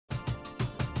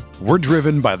We're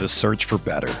driven by the search for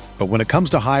better. But when it comes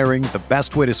to hiring, the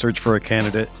best way to search for a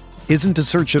candidate isn't to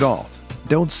search at all.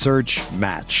 Don't search,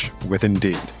 match with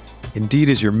Indeed. Indeed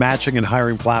is your matching and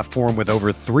hiring platform with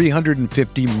over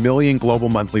 350 million global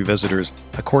monthly visitors,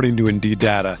 according to Indeed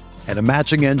data, and a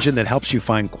matching engine that helps you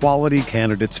find quality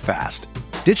candidates fast.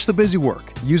 Ditch the busy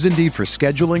work. Use Indeed for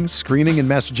scheduling, screening, and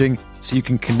messaging so you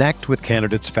can connect with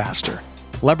candidates faster.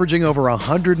 Leveraging over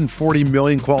 140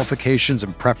 million qualifications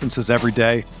and preferences every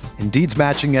day, Indeed's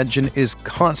matching engine is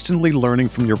constantly learning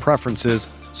from your preferences,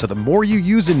 so the more you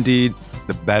use Indeed,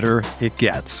 the better it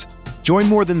gets. Join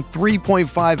more than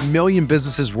 3.5 million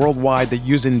businesses worldwide that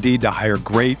use Indeed to hire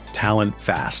great talent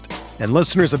fast. And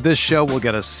listeners of this show will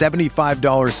get a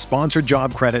 $75 sponsored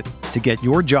job credit to get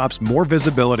your jobs more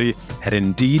visibility at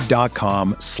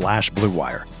Indeed.com/Blue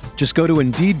Wire. Just go to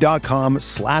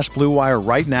Indeed.com/Blue Wire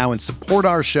right now and support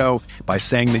our show by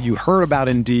saying that you heard about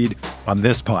Indeed on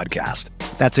this podcast.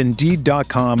 That's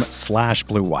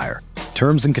Indeed.com/Blue Wire.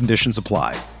 Terms and conditions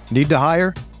apply. Need to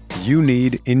hire? You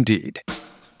need Indeed.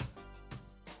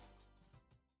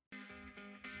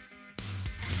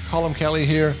 Colin Kelly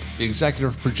here, the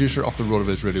executive producer of the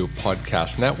RotoViz Radio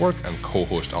Podcast Network and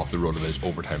co-host of the RotoViz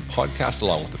Overtime Podcast,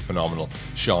 along with the phenomenal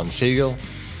Sean Siegel.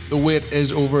 The wait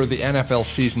is over, the NFL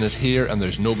season is here, and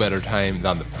there's no better time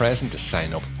than the present to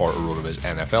sign up for a RotoViz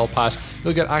NFL Pass.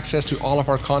 You'll get access to all of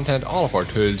our content, all of our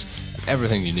tools,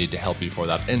 everything you need to help you for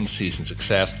that in-season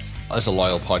success. As a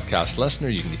loyal podcast listener,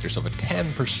 you can get yourself a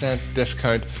 10%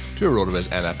 discount to a RotoViz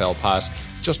NFL Pass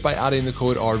just by adding the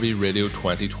code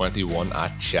RVRadio2021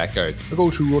 at checkout. Or go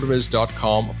to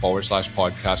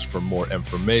rotoviz.com/podcast for more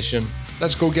information.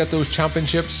 Let's go get those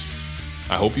championships.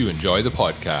 I hope you enjoy the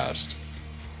podcast.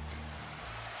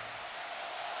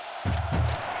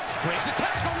 Breaks a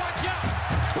tackle, watch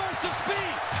out! Burst of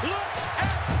speed! Look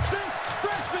at this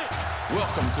freshman!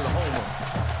 Welcome to the home of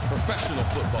professional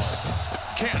football,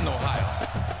 Canton, Ohio.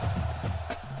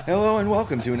 Hello and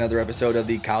welcome to another episode of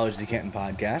the College to Canton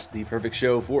podcast, the perfect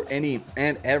show for any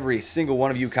and every single one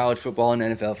of you college football and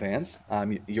NFL fans.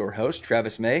 I'm your host,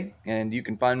 Travis May, and you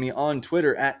can find me on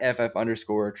Twitter at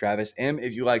 @FF_TravisM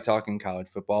if you like talking college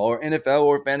football or NFL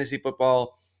or fantasy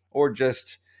football or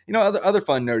just, other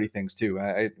fun nerdy things too.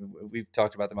 We've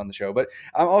talked about them on the show, but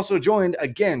I'm also joined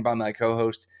again by my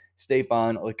co-host,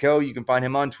 Stefan Lako. You can find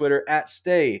him on Twitter at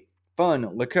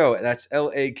StayFunLako. That's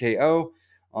Lako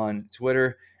on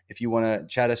Twitter. If you want to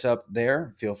chat us up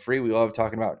there, feel free. We love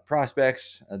talking about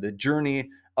prospects, the journey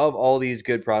of all these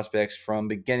good prospects from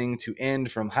beginning to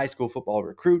end, from high school football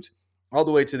recruits all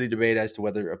the way to the debate as to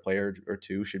whether a player or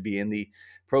two should be in the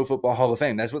Pro Football Hall of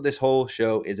Fame. That's what this whole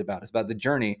show is about. It's about the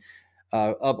journey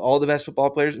of all the best football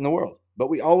players in the world. But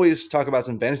we always talk about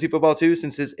some fantasy football too,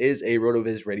 since this is a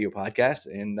RotoViz radio podcast.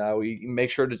 And we make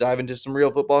sure to dive into some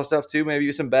real football stuff too,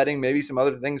 maybe some betting, maybe some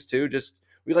other things too. Just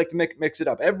we like to mix it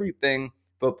up. Everything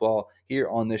football here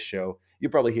on this show you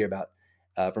probably hear about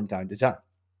from time to time.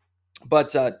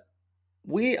 But I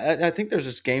think there's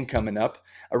this game coming up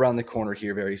around the corner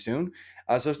here very soon.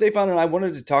 So Stefan and I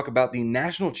wanted to talk about the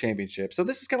national championship. So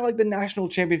this is kind of like the national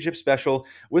championship special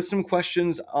with some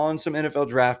questions on some NFL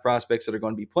draft prospects that are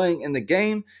going to be playing in the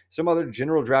game, some other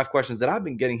general draft questions that I've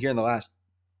been getting here in the last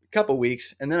couple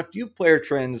weeks, and then a few player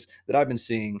trends that I've been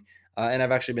seeing. And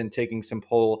I've actually been taking some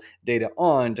poll data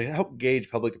on to help gauge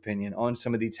public opinion on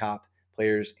some of the top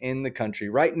players in the country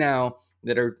right now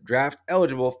that are draft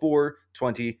eligible for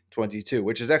 2022,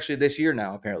 which is actually this year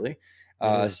now, apparently.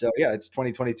 So yeah, it's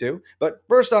 2022. But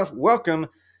first off, welcome,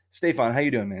 Stefan. How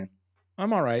you doing, man?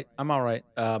 I'm all right.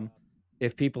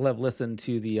 If people have listened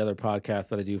to the other podcasts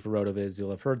that I do for RotoViz,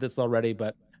 you'll have heard this already,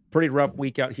 but pretty rough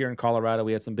week out here in Colorado.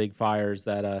 We had some big fires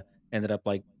that ended up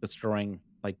destroying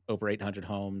over 800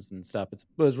 homes and stuff. It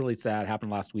was really sad.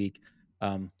 Happened last week.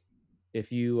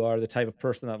 If you are the type of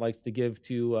person that likes to give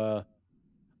to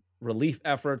relief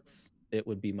efforts, it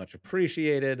would be much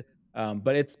appreciated.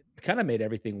 But it's kind of made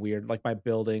everything weird. Like my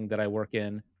building that I work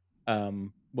in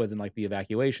was in the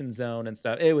evacuation zone and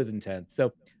stuff. It was intense.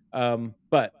 So,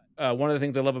 but one of the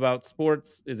things I love about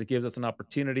sports is it gives us an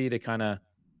opportunity to kind of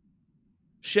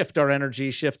shift our energy,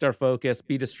 shift our focus,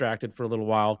 be distracted for a little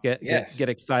while, get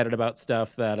excited about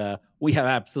stuff that we have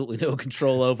absolutely no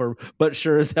control over, but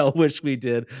sure as hell wish we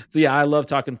did. So yeah, I love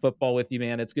talking football with you,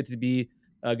 man. It's good to be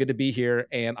here,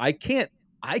 and I can't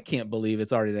believe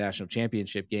it's already the national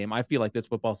championship game. I feel like this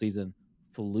football season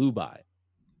flew by.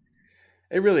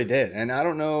 It really did. And I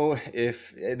don't know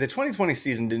if the 2020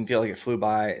 season didn't feel like it flew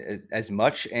by as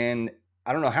much. And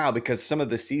I don't know how, because some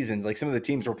of the seasons, some of the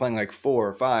teams were playing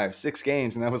 4, 5, 6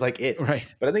 games, and that was it.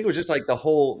 Right. But I think it was just the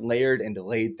whole layered and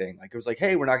delayed thing. It was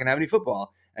hey, we're not going to have any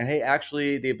football. And hey,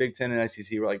 actually, the Big Ten and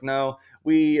ICC were like, no,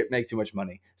 we make too much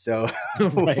money, so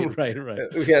Right.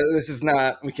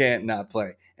 we can't not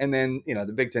play. And then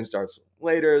the Big Ten starts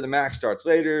later, the MAC starts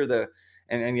later,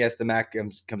 and yes, the MAC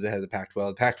comes ahead of the Pac-12.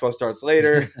 The Pac-12 starts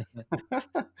later, I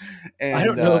don't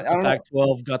and know if I the don't know.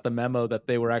 Pac-12 got the memo that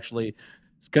they were actually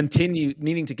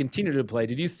needing to continue to play.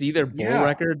 Did you see their bowl Yeah,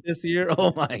 record this year?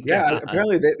 Oh my yeah. god.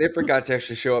 Apparently, they forgot to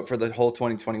actually show up for the whole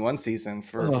 2021 season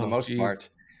for the Oh, most jeez. part.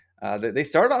 They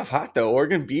started off hot though.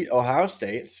 Oregon beat Ohio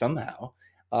State somehow,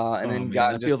 and Oh, then man,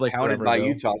 got that just feels like pounded forever by ago.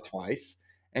 Utah twice.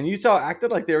 And Utah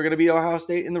acted like they were going to beat Ohio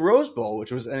State in the Rose Bowl,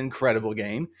 which was an incredible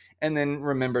game. And then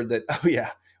remembered that, oh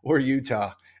yeah, we're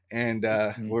Utah, and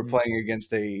we're Mhm. playing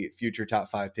against a future top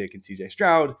 5 pick in CJ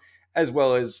Stroud, as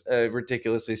well as a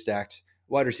ridiculously stacked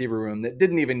wide receiver room that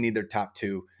didn't even need their top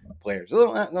 2 players.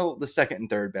 The second and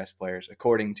third best players,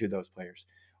 according to those players.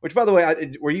 Which, by the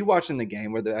way, were you watching the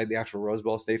game where the actual Rose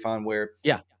Bowl, Stefan, where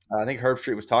Yeah. I think Herb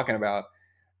Street was talking about,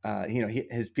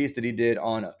 his piece that he did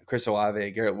on Chris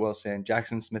Olave, Garrett Wilson,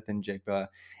 Jackson Smith, and Jigba,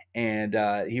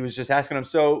 and he was just asking him,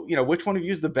 so which one of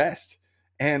you is the best?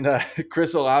 And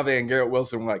Chris Olave and Garrett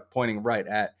Wilson were like pointing right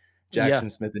at Yeah.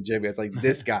 Jackson Smith and Jigba. It's like,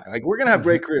 this guy, like, we're gonna have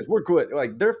great careers, we're good,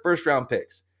 like they're first round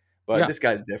picks, but Yeah. this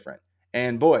guy's different.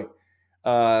 And boy,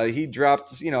 he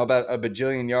dropped about a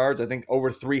bajillion yards. I think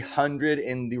over 300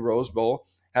 in the Rose Bowl.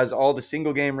 Has all the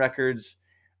single game records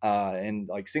and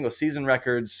like single season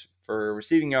records for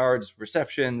receiving yards,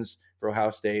 receptions for Ohio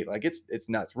State. Like it's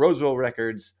nuts. Rose Bowl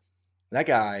records. That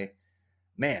guy,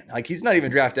 man, like he's not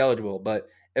even draft eligible. But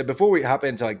before we hop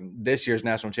into like this year's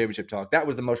national championship talk, that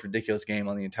was the most ridiculous game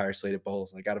on the entire slate of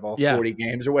bowls. Like out of all Yeah. 40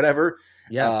 games or whatever,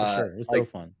 Yeah, for sure. It was so like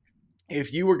fun.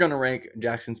 if you were going to rank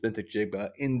Jackson Smith and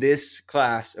Jigba in this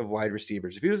class of wide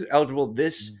receivers, if he was eligible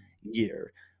this Mm.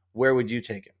 year, where would you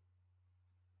take him?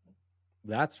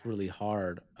 That's really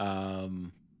hard. I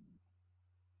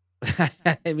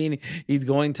mean, he's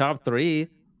going top 3.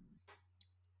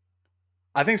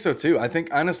 I think so too. I think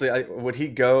honestly, would he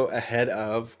go ahead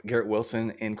of Garrett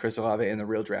Wilson and Chris Olave in the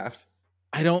real draft?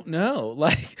 I don't know.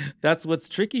 Like, that's what's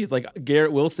tricky is like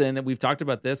Garrett Wilson, and we've talked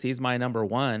about this, he's my number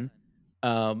 1.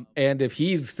 And if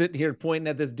he's sitting here pointing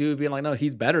at this dude being like, "No,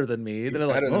 he's better than me," He's then they're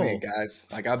like, better than me, "Oh, guys.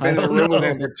 Like I've I been in the don't room with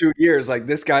him know." for 2 years. Like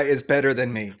this guy is better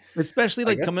than me. Especially,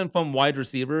 Like like, coming that's from wide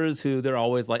receivers who they're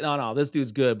always like, "No, this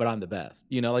dude's good, but I'm the best."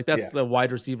 Like, that's yeah, the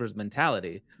wide receivers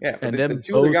mentality, yeah. But and the them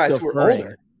two other both guys who are deferring.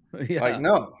 older, like Yeah,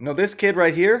 no, this kid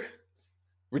right here,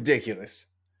 ridiculous.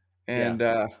 yeah.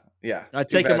 And yeah, I'd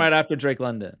too take him bad. right after Drake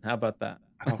London. How about that?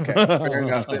 Okay, fair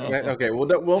enough. Okay,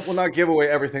 we'll not give away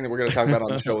everything that we're going to talk about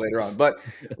on the show later on, but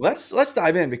let's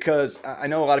dive in because I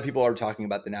know a lot of people are talking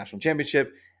about the national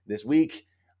championship this week,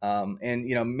 and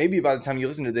maybe by the time you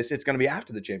listen to this, it's going to be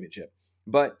after the championship.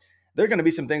 But there are going to be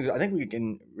some things that I think we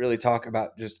can really talk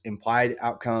about, just implied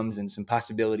outcomes and some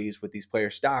possibilities with these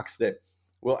player stocks that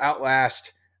will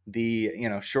outlast the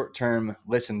short-term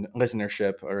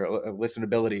listenership or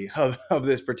listenability of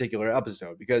this particular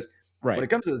episode because when Right.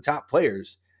 it comes to the top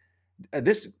players,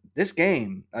 this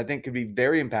game I think could be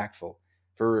very impactful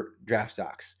for draft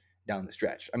stocks down the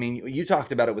stretch. I mean, you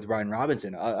talked about it with Brian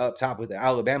Robinson up top with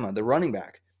Alabama, the running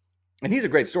back, and he's a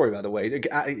great story by the way.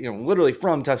 Literally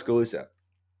from Tuscaloosa,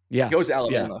 Yeah, goes to yeah.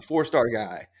 Alabama, 4-star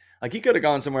guy. Like he could have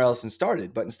gone somewhere else and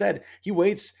started, but instead he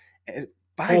waits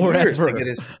 5 years to get Forever.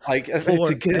 his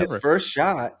to get his Forever. first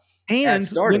shot at And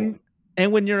starting.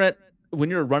 when you're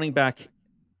a running back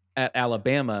at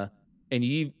Alabama, and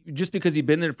you just because you've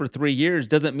been there for 3 years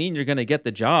doesn't mean you're gonna get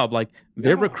the job. Like,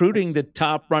 they're No, of recruiting course. the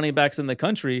top running backs in the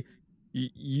country.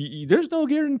 There's no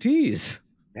guarantees.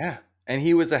 Yeah. And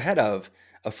he was ahead of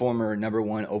a former number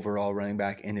 1 overall running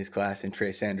back in his class in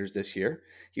Trey Sanders this year.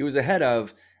 He was ahead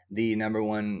of the number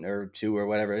 1 or 2 or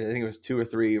whatever. I think it was 2 or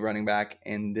 3 running back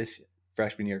in this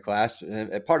freshman year class.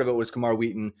 Part of it was Kamar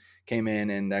Wheaton came in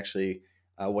and actually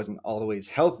wasn't always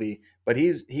healthy, but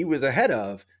he was ahead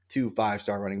of 2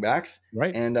 5-star running backs.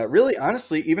 Right. And really,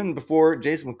 honestly, even before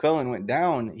Jason McClellan went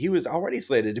down, he was already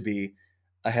slated to be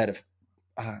ahead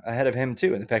of him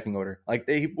too in the pecking order. Like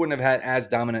he wouldn't have had as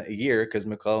dominant a year because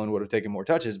McClellan would have taken more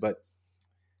touches, but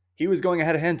he was going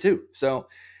ahead of him too. So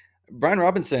Brian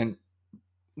Robinson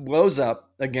blows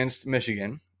up against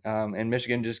Michigan, and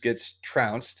Michigan just gets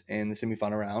trounced in the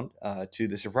semifinal round to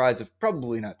the surprise of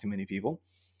probably not too many people.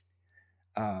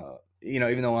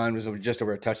 Even though line was just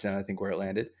over a touchdown, I think where it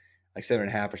landed, like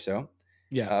 7.5 or so.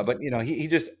 Yeah. But he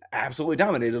just absolutely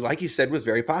dominated, like you said, was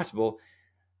very possible.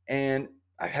 And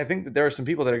I think that there are some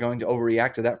people that are going to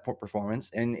overreact to that performance.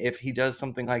 And if he does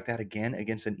something like that again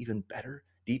against an even better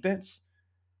defense,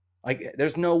 like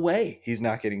there's no way he's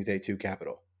not getting day 2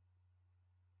 capital.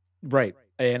 Right.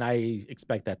 and I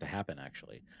expect that to happen.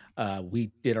 Actually,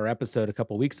 we did our episode a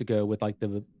couple weeks ago with like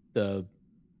the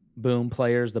boom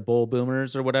players, the bull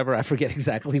boomers or whatever. I forget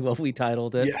exactly what we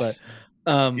titled it, but Yes.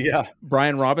 um, Yeah.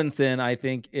 Brian Robinson, I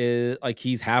think, is like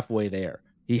he's halfway there.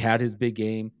 He had his big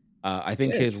game. I He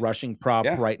think his is. rushing prop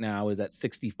Yeah. right now is at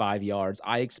 65 yards.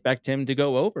 I expect him to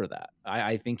go over that.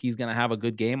 I think he's going to have a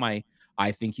good game. I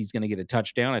think he's going to get a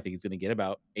touchdown. I think he's going to get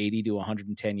about 80 to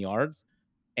 110 yards.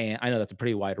 And I know that's a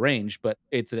pretty wide range, but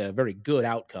it's a very good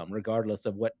outcome, regardless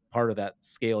of what part of that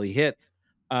scale he hits.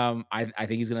 I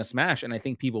think he's going to smash, and I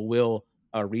think people will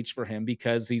reach for him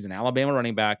because he's an Alabama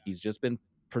running back. He's just been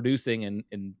producing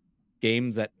in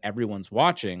games that everyone's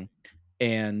watching,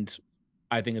 and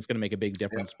I think it's going to make a big Yeah.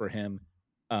 difference for him.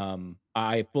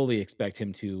 I fully expect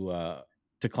him to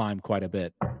climb quite a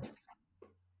bit.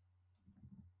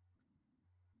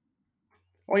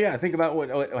 Well, yeah, think about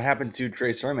what happened to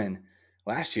Trey Sermon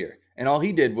last year. And all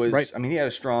he did Right. was, I mean, he had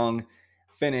a strong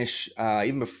finish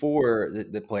even before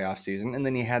the playoff season. And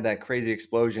then he had that crazy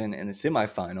explosion in the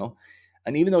semifinal.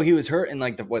 And even though he was hurt in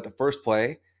like the first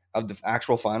play of the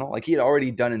actual final, like he had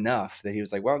already done enough that he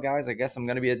was like, well, guys, I guess I'm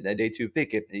going to be a day two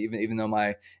pick, even though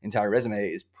my entire resume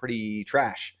is pretty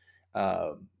trash.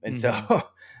 And so Mhm.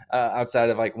 outside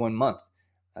of like 1 month.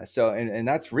 And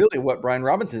that's really what Brian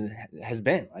Robinson has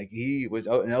been. Like he was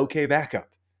an okay backup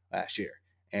last year,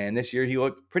 and this year he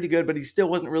looked pretty good, but he still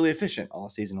wasn't really efficient all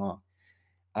season long.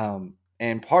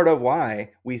 And part of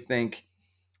why we think,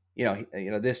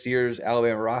 this year's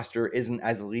Alabama roster isn't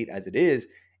as elite as it is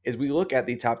we look at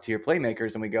the top tier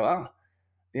playmakers and we go, oh,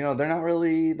 they're not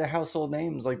really the household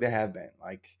names like they have been.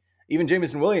 Like even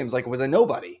Jamison Williams, like was a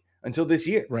nobody until this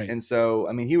year. Right. And so,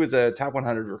 I mean, he was a top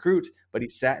 100 recruit, but he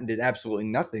sat and did absolutely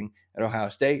nothing at Ohio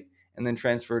State and then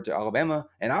transferred to Alabama.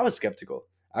 And I was skeptical.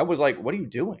 I was like, what are you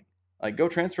doing? Like go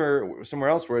transfer somewhere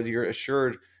else where you're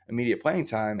assured immediate playing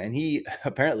time. And he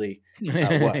apparently He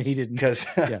was didn't. because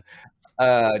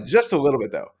Yeah. just a little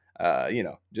bit though.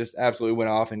 Just absolutely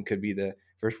went off and could be the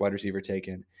first wide receiver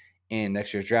taken in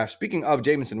next year's draft. Speaking of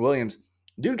Jamison Williams,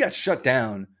 dude got shut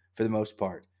down for the most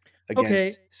part Okay.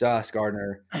 against Sauce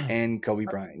Gardner and Kobe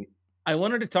Bryant. I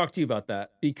wanted to talk to you about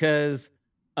that because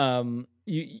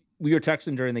we were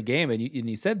texting during the game and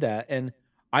you said that, and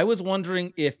I was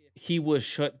wondering if he was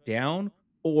shut down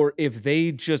or if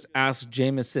they just asked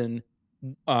Jameson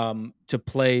to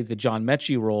play the John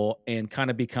Mechie role and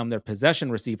kind of become their possession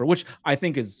receiver, which I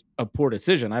think is a poor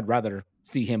decision. I'd rather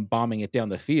see him bombing it down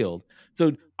the field.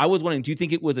 So I was wondering, do you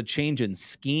think it was a change in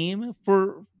scheme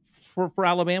for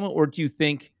Alabama, or do you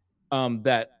think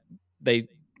that they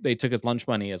they took his lunch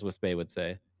money, as Wispe would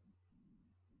say?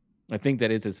 I think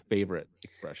that is his favorite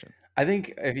expression. I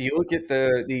think if you look at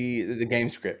the game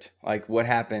script, like what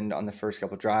happened on the first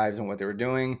couple drives and what they were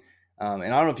doing, and I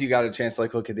don't know if you got a chance to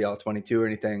like look at the all 22 or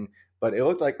anything, but it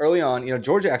looked like early on,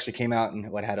 Georgia actually came out and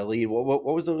had a lead. What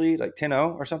was the lead? Like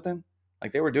 10-0 or something?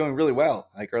 Like they were doing really well,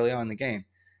 like early on in the game.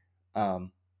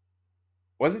 Um,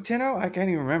 was it 10-0? I can't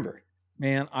even remember.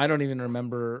 Man, I don't even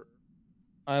remember.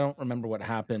 I don't remember what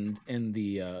happened in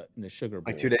the Sugar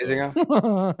Like Bowl. 2 days So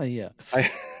ago? yeah.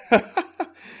 I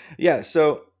Yeah,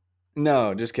 so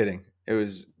no, just kidding. It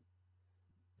was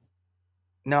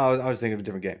no, I was thinking of a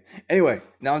different game. Anyway,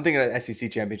 now I'm thinking of the SEC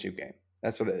championship game.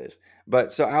 That's what it is.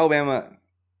 But so Alabama,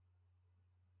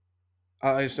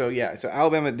 so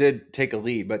Alabama did take a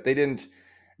lead, but they didn't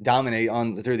dominate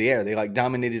on through the air. They like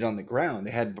dominated on the ground.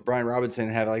 They had Brian Robinson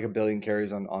have like a billion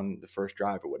carries on the first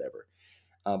drive or whatever.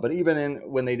 But even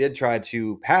when they did try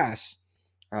to pass,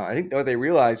 I think what they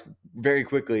realized very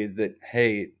quickly is that,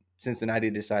 hey, Cincinnati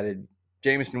decided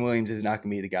Jamison Williams is not going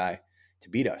to be the guy to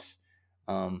beat us.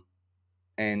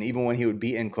 And even when he would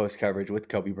be in close coverage with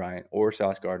Kobe Bryant or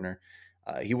Sauce Gardner,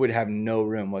 he would have no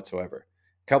room whatsoever.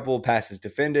 A couple passes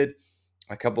defended,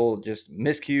 a couple just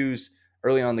miscues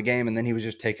early on in the game, and then he was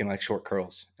just taking like short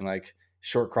curls and like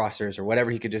short crossers or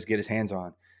whatever he could just get his hands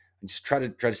on. And just try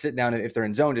to sit down. If they're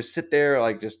in zone, just sit there,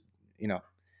 like just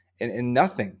and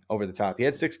nothing over the top. He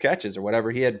had 6 catches or whatever.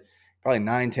 He had probably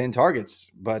 9, 10 targets,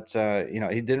 but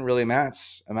he didn't really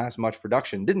amass much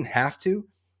production. Didn't have to,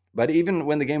 but even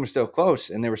when the game was still close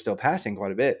and they were still passing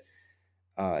quite a bit,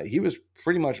 he was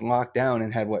pretty much locked down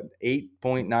and had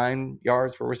 8.9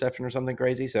 yards per reception or something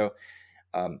crazy. So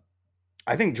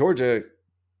I think Georgia,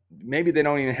 maybe they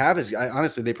don't even have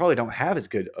honestly, they probably don't have as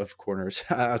good of corners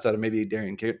outside of maybe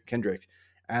Darian Kendrick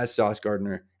as Sauce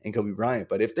Gardner and Kobe Bryant.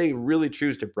 But if they really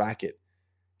choose to bracket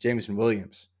Jameson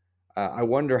Williams, I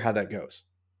wonder how that goes.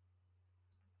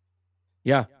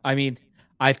 Yeah, I mean,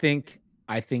 I think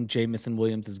Jamison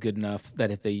Williams is good enough that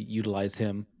if they utilize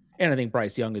him, and I think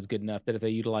Bryce Young is good enough that if they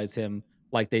utilize him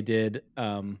like they did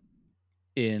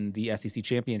in the SEC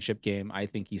championship game, I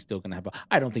think he's still going to have.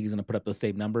 I don't think he's going to put up those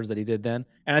same numbers that he did then.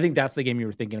 And I think that's the game you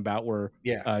were thinking about, where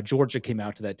Yeah. Georgia came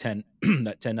out to that 10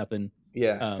 that 10-0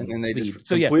 Yeah, and then they lead. just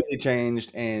So yeah, completely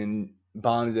changed and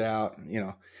bombed it out.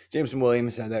 Jameson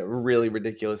Williams had that really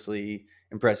ridiculously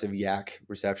impressive yak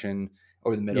reception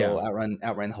over the middle, yeah,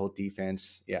 outran the whole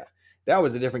defense. Yeah, that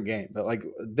was a different game. But like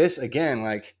this again,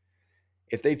 like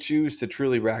if they choose to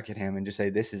truly bracket him and just say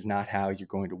this is not how you're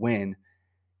going to win,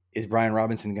 is Brian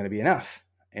Robinson going to be enough?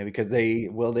 And because they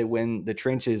win the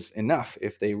trenches enough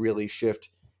if they really shift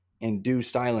and do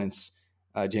silence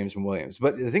Jameson Williams.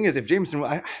 But the thing is, if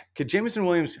could Jameson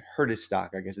Williams hurt his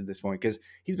stock, I guess at this point, because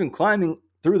he's been climbing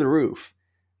through the roof.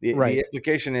 The right.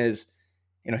 implication is,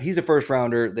 he's a first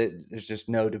rounder that there's just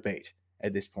no debate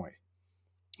at this point.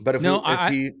 But No,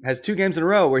 if he has 2 games in a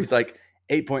row where he's like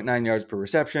 8.9 yards per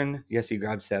reception, yes, he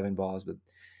grabbed 7 balls, but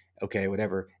okay,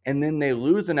 whatever. And then they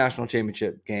lose the national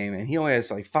championship game, and he only has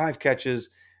like 5 catches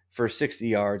for 60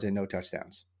 yards and no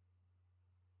touchdowns.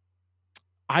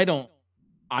 I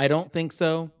don't think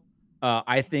so.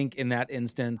 I think in that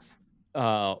instance,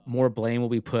 more blame will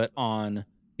be put on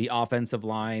the offensive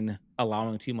line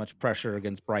allowing too much pressure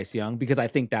against Bryce Young, because I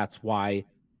think that's why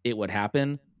it would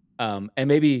happen. And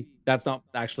maybe that's not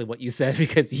actually what you said,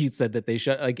 because you said that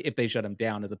if they shut him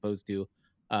down, as opposed to,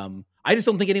 I just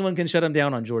don't think anyone can shut him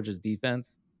down on Georgia's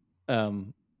defense.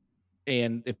 Um,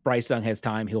 and if Bryce Young has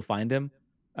time, he'll find him,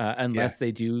 Yeah. unless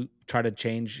they do try to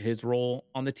change his role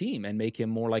on the team and make him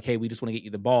more like, "Hey, we just want to get you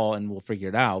the ball, and we'll figure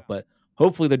it out." But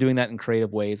hopefully, they're doing that in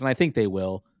creative ways, and I think they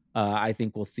will. I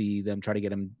think we'll see them try to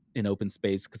get him in open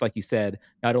space because, like you said,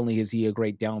 not only is he a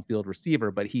great downfield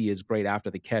receiver, but he is great after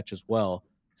the catch as well.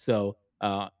 So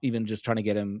even just trying to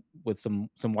get him with some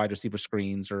wide receiver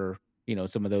screens, or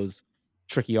some of those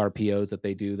tricky RPOs that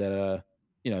they do, that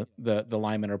the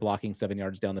linemen are blocking 7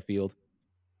 yards down the field.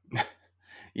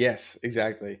 Yes,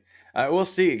 exactly. We'll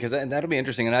see, because that'll be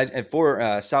interesting. And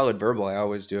for Solid Verbal, I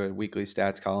always do a weekly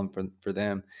stats column for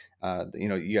them.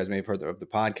 You guys may have heard of the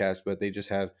podcast, but they just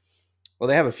have, well,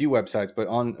 they have a few websites, but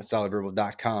on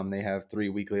solidverbal.com, they have 3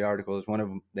 weekly articles. One of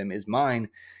them is mine.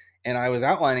 And I was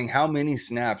outlining how many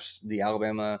snaps the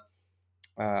Alabama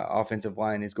offensive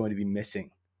line is going to be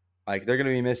missing. Like they're going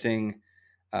to be missing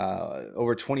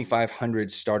over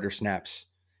 2,500 starter snaps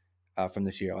from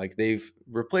this year. Like they've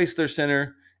replaced their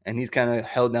center, and he's kind of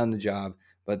held down the job,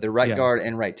 but the right Yeah. guard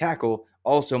and right tackle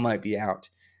also might be out.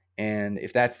 And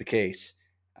if that's the case,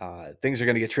 things are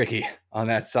going to get tricky on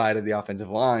that side of the offensive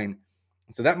line.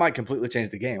 So that might completely change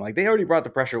the game. Like they already brought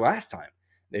the pressure last time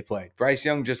they played. Bryce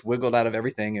Young just wiggled out of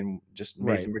everything and just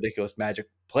made Right. some ridiculous magic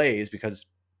plays because,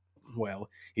 well,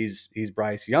 he's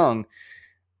Bryce Young.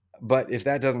 But if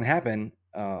that doesn't happen,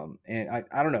 and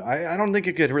I don't know, I don't think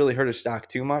it could really hurt his stock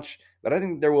too much. But I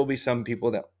think there will be some people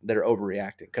that are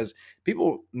overreacting, because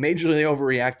people majorly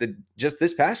overreacted just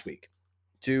this past week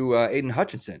to Aiden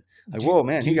Hutchinson. Like, Do whoa,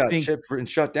 man, do he you got think shipped and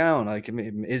shut down. Like, I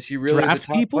mean, is he really the draft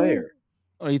top people? player?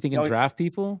 Are you thinking Oh, draft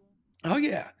people? oh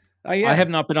yeah, oh I have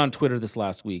yeah, not been on Twitter this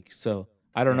last week, so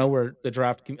I don't yeah. know where the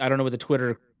I don't know where the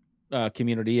Twitter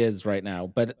community is right now,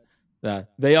 but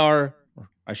they are, or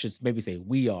I should maybe say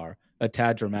we are, a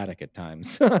tad dramatic at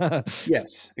times.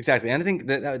 Yes, exactly. And I think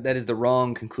that is the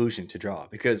wrong conclusion to draw,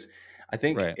 because I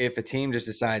think Right. if a team just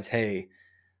decides, hey,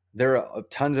 there are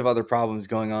tons of other problems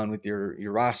going on with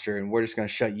your roster, and we're just going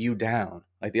to shut you down.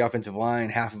 Like the offensive line,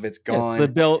 half of it's Yeah, gone. It's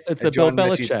the Bill John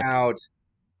Mechie's Belichick. out.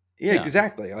 Yeah, Yeah.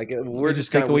 exactly. Like We we're just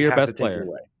just take gonna away we your have to best take it player.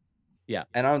 away, Yeah.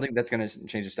 and I don't think that's going to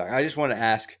change the stock. I just want to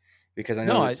ask, because I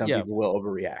No, know that some yeah, people will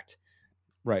overreact,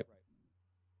 right.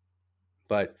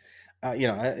 but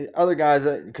other guys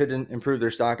that could improve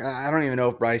their stock. I don't even know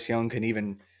if Bryce Young can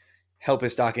even help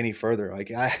his stock any further.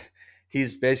 Like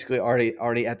he's basically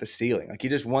already at the ceiling. Like he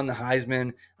just won the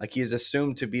Heisman. Like he is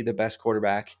assumed to be the best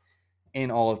quarterback in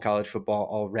all of college football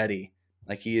already.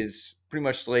 Like he is pretty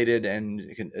much slated and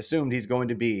assumed he's going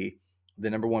to be the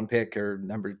number 1 pick or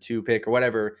number 2 pick or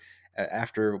whatever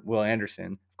after Will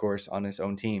Anderson, of course, on his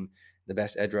own team, the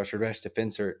best edge rusher, best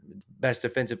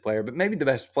defensive player, but maybe the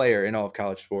best player in all of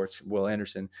college sports, Will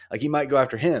Anderson. Like he might go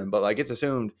after him, but like it's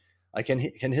assumed. Like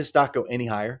can his stock go any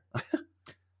higher?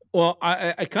 Well,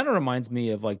 it kind of reminds me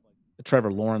of like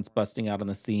Trevor Lawrence busting out on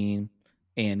the scene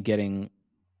and getting,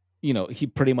 he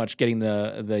pretty much getting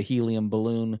the helium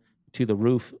balloon to the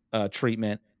roof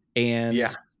treatment. Yeah,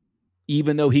 And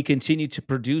even though he continued to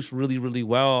produce really, really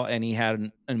well, and he had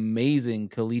an amazing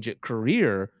collegiate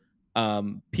career,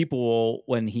 people,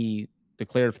 when he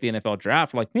declared for the NFL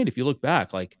draft, like, man, if you look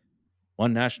back, like,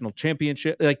 one national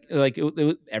championship,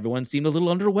 everyone seemed a little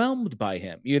underwhelmed by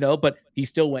him, but he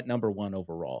still went number 1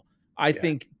 overall. I Yeah.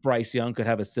 think Bryce Young could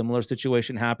have a similar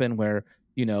situation happen where,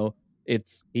 you know,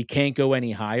 it's he can't go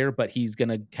any higher, but he's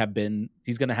gonna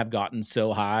have gotten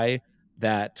so high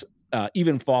that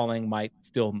even falling might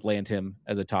still land him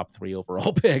as a top 3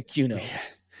 overall pick, you know. Yeah.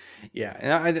 Yeah.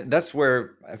 And that's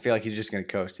where I feel like he's just going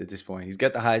to coast at this point. He's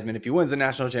got the Heisman. If he wins the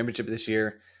national championship this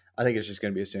year, I think it's just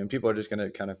going to be assumed. People are just going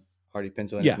to kind of already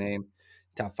pencil in his Yeah. name,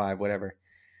 top 5, whatever.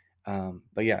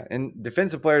 But yeah, and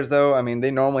defensive players, though, I mean,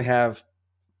 they normally have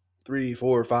 3,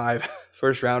 4, 5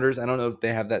 first rounders. I don't know if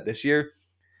they have that this year,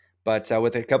 but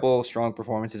with a couple strong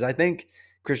performances, I think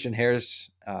Christian Harris,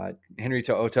 Henry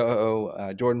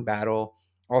To'o, Jordan Battle,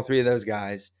 all 3 of those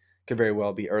guys could very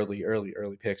well be early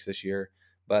picks this year.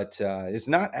 But it's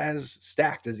not as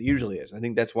stacked as it usually is. I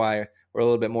think that's why we're a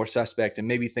little bit more suspect and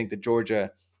maybe think that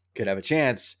Georgia could have a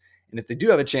chance. And if they do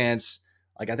have a chance,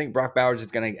 like I think Brock Bowers is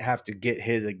going to have to get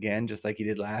his again, just like he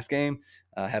did last game.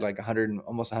 Had like 100,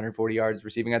 almost 140 yards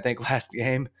receiving, I think, last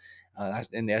game,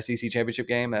 in the SEC championship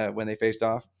game when they faced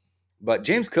off. But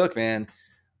James Cook, man,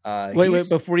 Wait, he's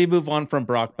before you move on from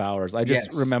Brock Bowers, yes, I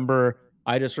just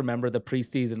remember the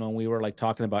preseason when we were, like,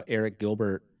 talking about Eric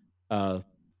Gilbert, uh,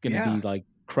 gonna yeah, be, like,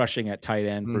 crushing at tight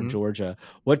end for hmm Georgia.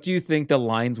 What do you think the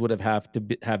lines would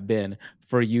have been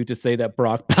for you to say that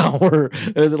Brock Bauer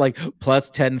was it, like, plus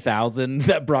 10,000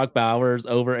 that Brock Bowers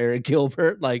over Eric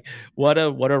Gilbert? Like, what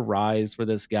a rise for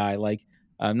this guy, like,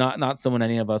 not someone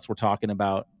any of us were talking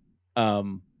about,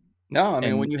 um, no, I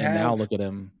mean when you and now have look at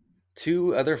him.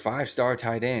 2 other 5-star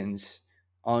tight ends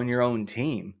on your own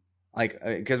team. Like,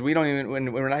 because we don't even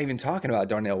when we're not even talking about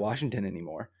Darnell Washington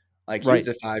anymore. Like he was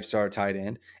Right. a 5-star tight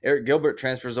end. Eric Gilbert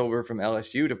transfers over from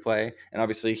LSU to play, and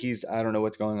obviously I don't know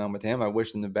what's going on with him. I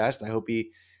wish him the best. I hope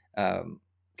he um,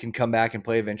 can come back and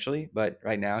play eventually. But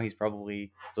right now, it's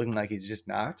looking like he's just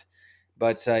not.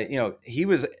 But he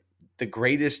was the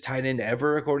greatest tight end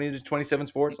ever according to 27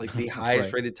 Sports, like the highest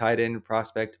Right. rated tight end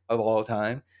prospect of all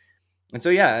time. And so,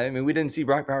 yeah, I mean, we didn't see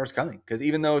Brock Bowers coming because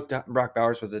even though Brock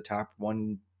Bowers was a top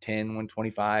 110,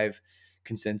 125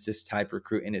 consensus type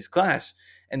recruit in his class,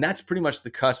 and that's pretty much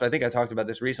the cusp. I think I talked about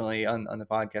this recently on the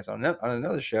podcast on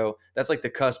another show. That's like the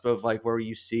cusp of like where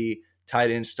you see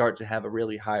tight ends start to have a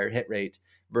really higher hit rate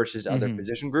versus other Mhm.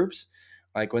 position groups.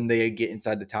 Like when they get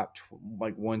inside the top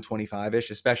like 125 ish,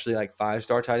 especially like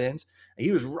 5-star tight ends,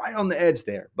 he was right on the edge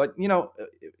there. But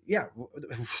yeah,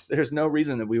 there's no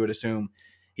reason that we would assume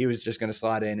he was just going to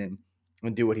slot in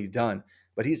and do what he's done.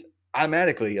 But he's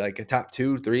automatically like a top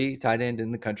 2, 3 tight end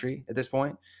in the country at this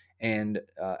point. And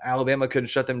Alabama couldn't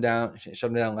shut them down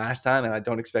last time, and I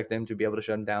don't expect them to be able to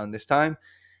shut him down this time.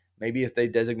 Maybe if they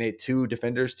designate 2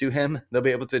 defenders to him, they'll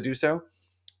be able to do so.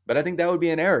 But I think that would be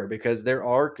an error because there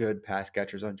are good pass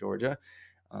catchers on Georgia.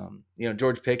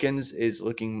 George Pickens is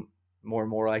looking more and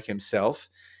more like himself.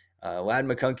 Lad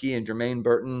McConkey and Jermaine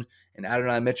Burton and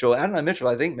Adonai Mitchell. Adonai Mitchell,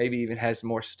 I think, maybe even has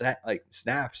more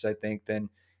snaps, I think, than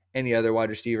any other wide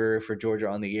receiver for Georgia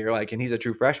on the year. And he's a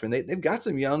true freshman. They've got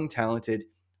some young, talented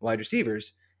wide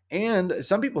receivers. And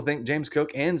some people think James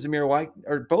Cook and Zamir White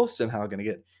are both somehow going to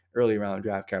get early round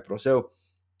draft capital. So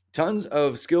tons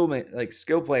of skill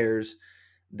players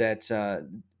that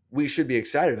we should be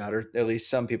excited about, or at least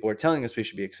some people are telling us we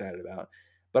should be excited about.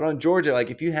 But on Georgia, like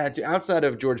if you had to, outside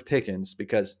of George Pickens,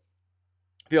 because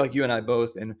I feel like you and I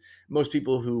both, and most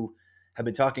people who have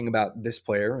been talking about this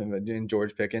player and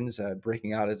George Pickens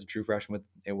breaking out as a true freshman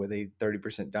with a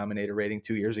 30% dominator rating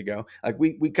 2 years ago, like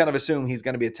we kind of assume he's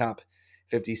going to be a top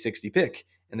 50, 60 pick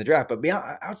in the draft. But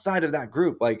beyond, outside of that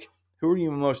group, like who are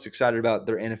you most excited about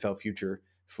their NFL future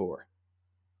for?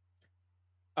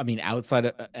 I mean, outside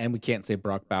of and we can't say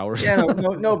Brock Bowers. Yeah,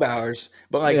 no Bowers,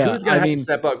 but like Yeah, who's going I to have to mean,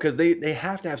 step up because they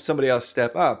have to have somebody else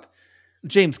step up.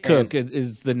 James And Cook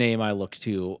is the name I look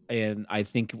to, and I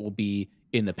think it will be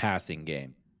in the passing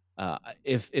game.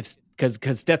 If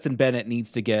because Stetson Bennett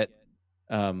needs to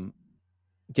um,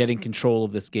 get in control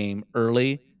of this game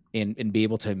early and be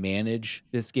able to manage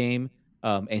this game.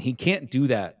 And he can't do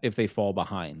that if they fall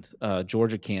behind.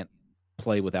 Georgia can't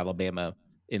play with Alabama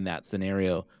in that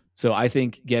scenario. So I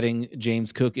think getting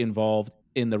James Cook involved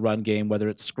in the run game, whether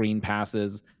it's screen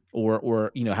passes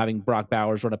or having Brock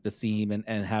Bowers run up the seam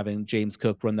and having James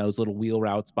Cook run those little wheel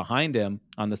routes behind him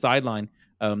on the sideline.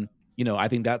 I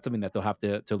think that's something that they'll have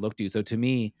to look to. So to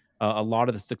me, a lot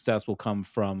of the success will come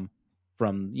from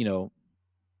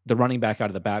the running back out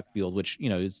of the backfield, which,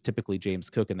 is typically James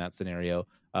Cook in that scenario.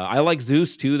 I like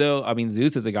Zeus too, though. I mean,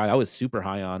 Zeus is a guy I was super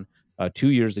high on 2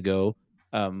 years ago.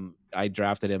 I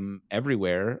drafted him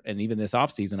everywhere. And even this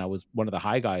offseason, I was one of the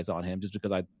high guys on him just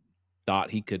because I thought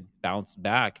he could bounce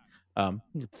back.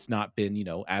 It's not been,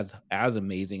 as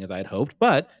amazing as I'd hoped,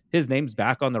 but his name's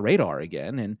back on the radar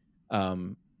again.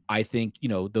 And I think,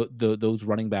 those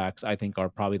running backs, I think, are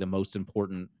probably the most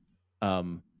important,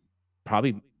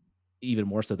 probably even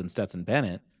more so than Stetson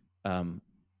Bennett.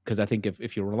 Because I think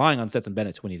if you're relying on Stetson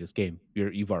Bennett to win you this game,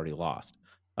 you've already lost.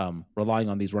 Relying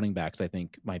on these running backs, I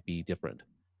think, might be different.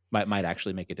 Might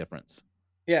actually make a difference.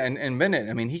 Yeah, and Bennett,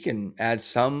 I mean, he can add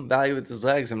some value with his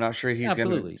legs. I'm not sure he's going to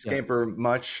Absolutely, yeah. scamper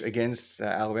much against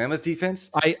Alabama's defense.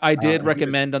 I did He was,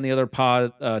 recommend on the other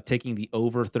pod taking the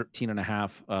over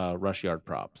 13.5 rush yard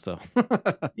prop. So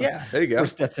yeah, there you for go.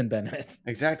 Stetson Bennett.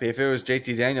 Exactly. If it was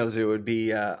JT Daniels, it would be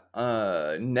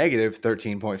negative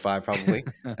 13.5 probably.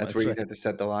 That's where That's you'd right. have to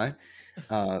set the line.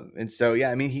 And so, yeah,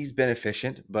 I mean, he's been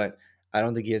efficient, but I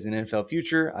don't think he has an NFL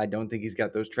future. I don't think he's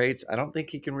got those traits. I don't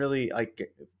think he can really,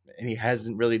 and he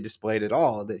hasn't really displayed at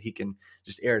all that he can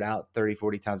just air it out 30,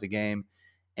 40 times a game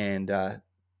and,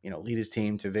 lead his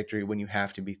team to victory when you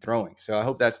have to be throwing. So I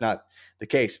hope that's not the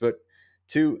case. But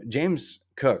to James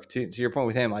Cook, to your point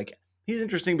with him, he's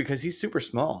interesting because he's super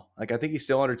small. I think he's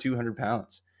still under 200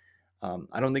 pounds.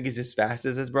 I don't think he's as fast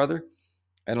as his brother.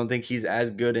 I don't think he's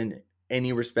as good in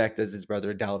any respect as his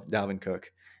brother, Dalvin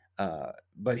Cook.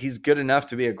 But he's good enough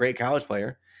to be a great college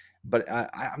player. But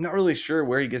I'm not really sure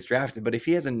where he gets drafted. But if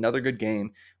he has another good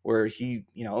game where he,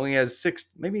 only has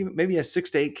maybe he has 6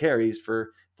 to 8 carries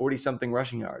for 40-something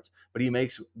rushing yards, but he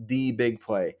makes the big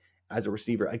play as a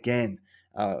receiver again.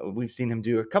 We've seen him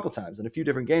do a couple times in a few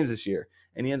different games this year,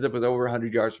 and he ends up with over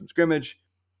 100 yards from scrimmage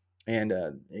and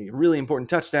a really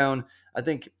important touchdown. I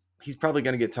think he's probably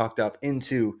going to get talked up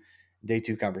into day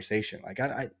 2 conversation.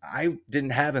 I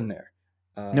didn't have him there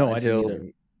No, I didn't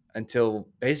either. until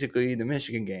basically the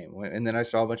Michigan game, and then I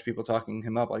saw a bunch of people talking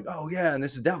him up like, "Oh yeah, and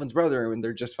this is Dalvin's brother," and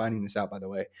they're just finding this out, by the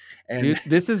way. And Dude,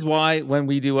 this is why when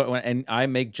we do it, and I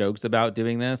make jokes about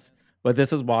doing this, but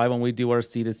this is why when we do our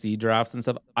C2C drafts and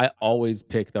stuff, I always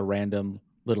pick the random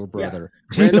little yeah, brother.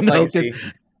 random Because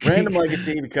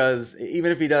legacy, because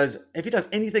even if he does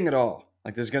anything at all,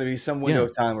 there's going to be some window Yeah.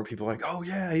 of time where people are like, "Oh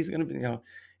yeah, he's going to be,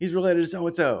 he's related to so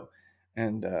and so,"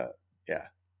 and yeah,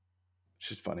 it's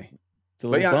just funny. It's a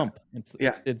But little yeah, bump.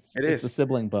 yeah, it It's a is.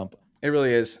 sibling bump. It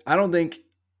really is. I don't think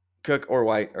Cook or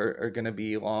White are going to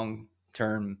be long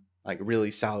term, really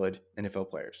solid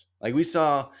NFL players. We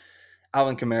saw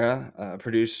Alvin Kamara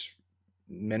produce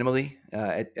minimally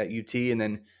at UT, and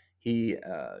then he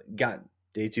got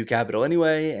day 2 capital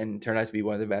anyway and turned out to be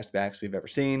one of the best backs we've ever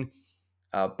seen.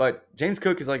 But James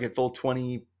Cook is a full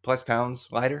 20 plus pounds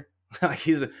lighter.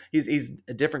 he's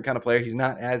a different kind of player. He's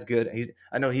not as good.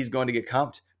 I know he's going to get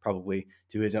comped probably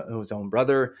to his own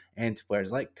brother and to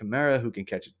players like Kamara who can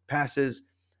catch passes.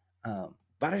 But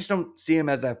I just don't see him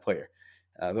as that player.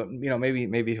 But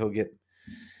maybe he'll get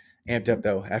amped up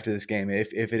though after this game.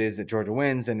 If it is that Georgia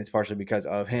wins, then it's partially because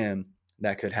of him.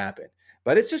 That could happen.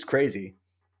 But it's just crazy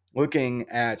looking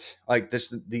at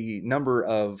the number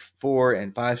of 4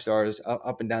 and 5 stars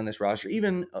up and down this roster.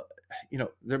 Even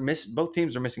both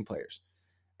teams are missing players,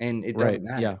 and it doesn't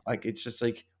Right. matter. Yeah. It's just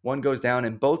one goes down,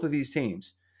 and both of these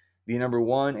teams, the number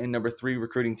 1 and number 3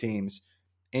 recruiting teams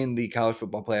in the college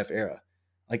football playoff era,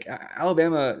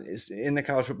 Alabama is in the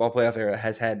college football playoff era,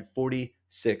 has had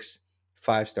 46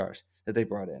 5 stars that they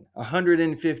brought in,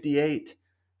 158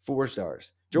 4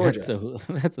 stars. Georgia,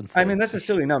 That's insane. I mean, that's a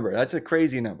silly number. That's a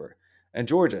crazy number. And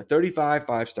Georgia, 35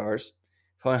 5 stars,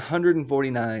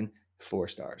 149 4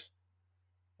 stars.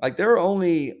 There are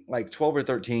only 12 or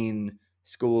 13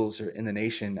 schools in the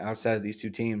nation outside of these two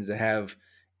teams that have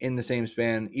in the same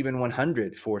span even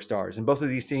 100 4 stars, and both of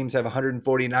these teams have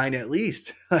 149 at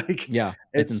least. Yeah,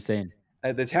 it's insane.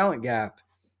 The talent gap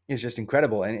is just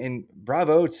incredible, and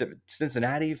bravo to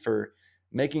Cincinnati for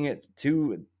making it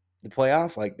to the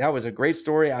playoff. That was a great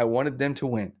story. I wanted them to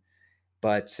win,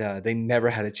 but they never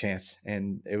had a chance,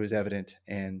 and it was evident.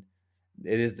 And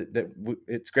it is that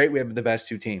it's great we have the best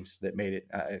 2 teams that made it.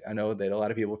 I know that a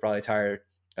lot of people are probably tired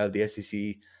of the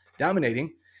SEC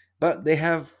dominating, but they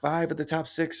have 5 of the top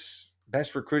 6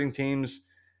 best recruiting teams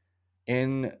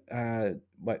in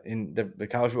the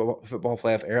college football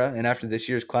playoff era. And after this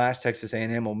year's class, Texas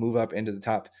A&M will move up into the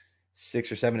top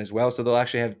 6 or 7 as well. So they'll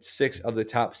actually have 6 of the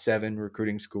top 7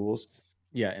 recruiting schools.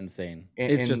 Yeah, insane.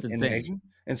 It's just in the insane. nation.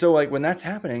 And so when that's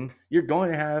happening, you're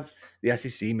going to have the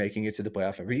SEC making it to the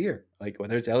playoff every year.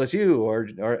 Whether it's LSU or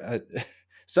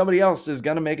somebody else is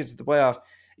going to make it to the playoff,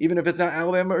 even if it's not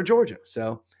Alabama or Georgia.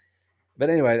 So, but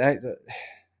anyway,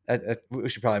 we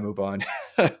should probably move on.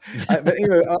 But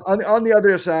anyway, on the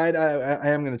other side, I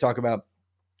am going to talk about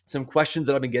some questions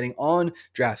that I've been getting on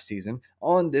draft season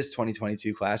on this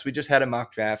 2022 class. We just had a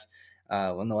mock draft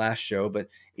on the last show, but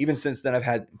even since then, I've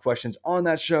had questions on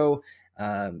that show.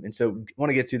 And so I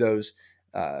want to get to those.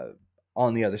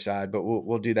 on the other side, but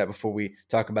we'll do that before we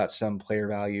talk about some player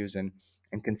values and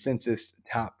consensus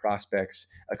top prospects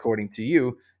according to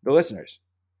you, the listeners.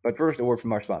 But first, a word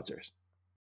from our sponsors.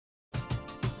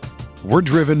 We're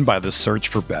driven by the search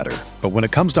for better. But when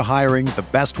it comes to hiring, the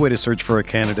best way to search for a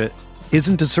candidate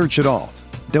isn't to search at all.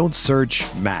 Don't search,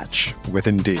 match with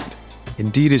Indeed.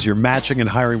 Indeed is your matching and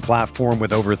hiring platform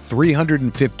with over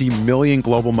 350 million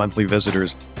global monthly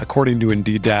visitors, according to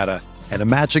Indeed data, and a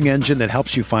matching engine that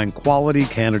helps you find quality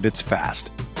candidates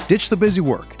fast. Ditch the busy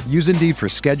work. Use Indeed for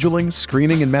scheduling,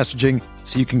 screening, and messaging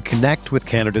so you can connect with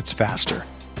candidates faster.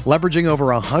 Leveraging over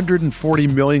 140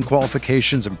 million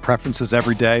qualifications and preferences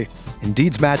every day,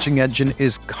 Indeed's matching engine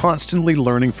is constantly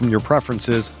learning from your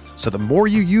preferences, so the more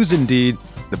you use Indeed,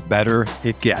 the better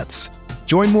it gets.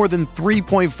 Join more than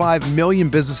 3.5 million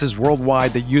businesses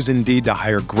worldwide that use Indeed to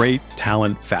hire great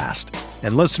talent fast.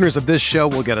 And listeners of this show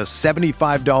will get a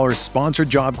 $75 sponsored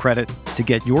job credit to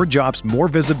get your jobs more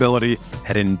visibility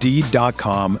at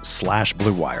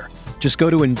Indeed.com/Blue Wire. Just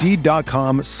go to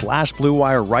Indeed.com/Blue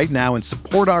Wire right now and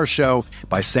support our show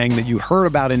by saying that you heard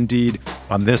about Indeed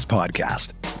on this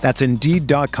podcast. That's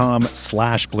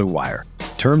Indeed.com/Blue Wire.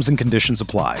 Terms and conditions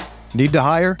apply. Need to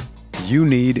hire? You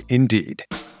need Indeed.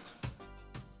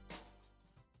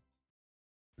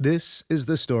 This is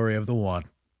the story of the one.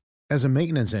 As a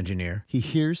maintenance engineer, he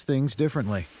hears things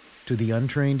differently. To the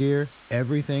untrained ear,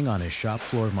 everything on his shop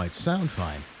floor might sound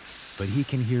fine, but he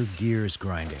can hear gears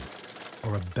grinding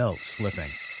or a belt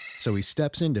slipping. So he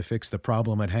steps in to fix the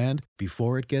problem at hand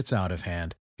before it gets out of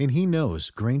hand. And he knows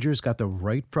Grainger's got the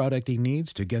right product he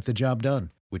needs to get the job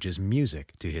done, which is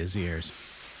music to his ears.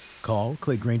 Call,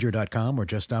 click Grainger.com, or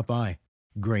just stop by.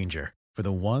 Grainger, for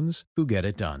the ones who get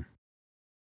it done.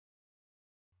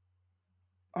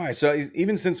 All right, so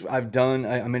even since I've done,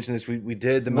 I mentioned this, we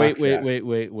did the Wait, mock draft.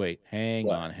 wait. Hang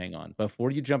What? on. Before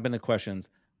you jump into questions,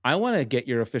 I want to get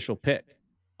your official pick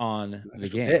on the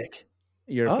Official game. pick.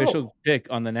 Your Oh, official pick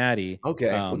on the Natty.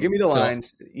 okay. Well, give me the So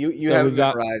lines. You so have it we've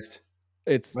got memorized.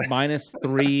 it's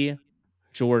 -3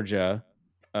 Georgia,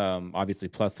 obviously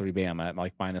 +3 Bama at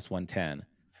like -110.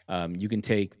 You can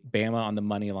take Bama on the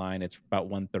money line. It's about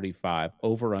 135.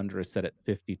 Over under is set at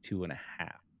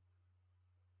 52.5.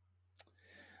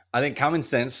 I think common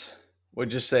sense would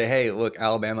just say, hey, look,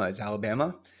 Alabama is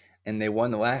Alabama, and they won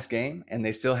the last game, and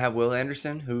they still have Will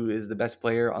Anderson, who is the best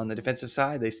player on the defensive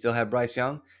side. They still have Bryce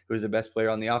Young, who is the best player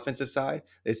on the offensive side.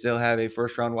 They still have a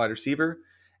first-round wide receiver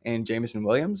and Jamison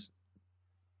Williams.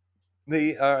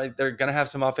 They're going to have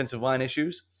some offensive line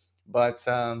issues, but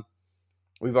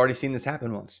we've already seen this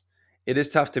happen once. It is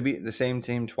tough to beat the same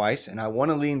team twice, and I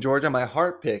want to lean Georgia. My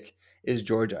heart pick is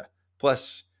Georgia,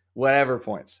 plus whatever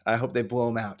points. I hope they blow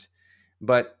them out.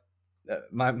 But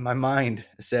my mind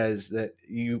says that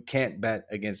you can't bet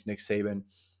against Nick Saban,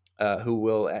 who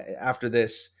will, after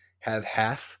this, have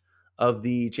half of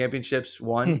the championships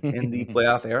won in the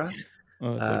playoff era.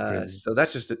 Oh, that's so crazy. So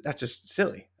that's just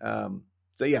silly.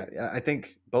 So yeah, I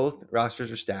think both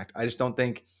rosters are stacked. I just don't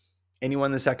think anyone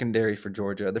in the secondary for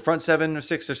Georgia, the front 7 or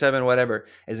 6 or 7, whatever,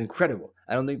 is incredible.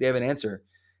 I don't think they have an answer.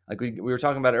 Like we were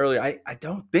talking about earlier, I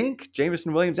don't think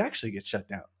Jamison Williams actually gets shut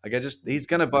down. Like he's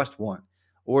gonna bust 1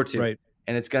 or 2, Right.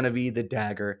 and it's gonna be the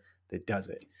dagger that does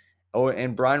it. Oh,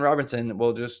 and Brian Robinson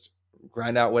will just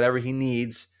grind out whatever he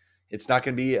needs. It's not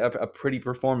gonna be a pretty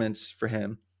performance for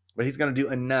him, but he's gonna do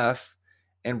enough.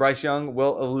 And Bryce Young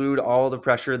will elude all the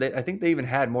pressure. I think they even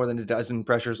had more than a dozen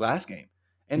pressures last game,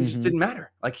 and it just didn't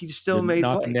matter. Like he just still Didn't made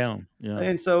knock plays. him down. Yeah.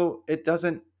 And so it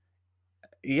doesn't.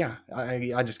 Yeah,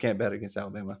 I just can't bet against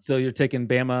Alabama. So you're taking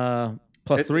Bama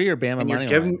 +3 or Bama And you're money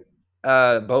giving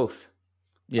line? both.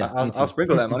 Yeah, me I'll too.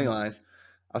 sprinkle that money line.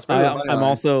 I'll sprinkle the money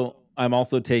line. I'm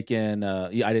also taking.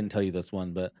 Yeah, I didn't tell you this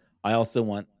one, but I also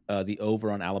want the over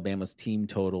on Alabama's team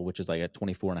total, which is like at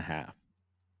 24.5.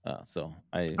 So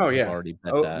I Oh have yeah. already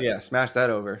bet Oh that. yeah. Smash that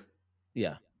over.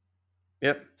 Yeah.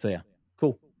 Yep. So yeah,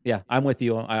 cool. Yeah, I'm with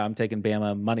you. I'm taking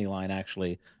Bama money line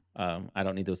actually. I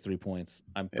don't need those 3 points.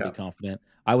 I'm pretty Yeah. confident.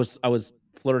 I was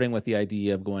flirting with the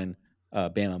idea of going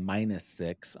Bama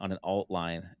 -6 on an alt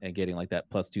line and getting like that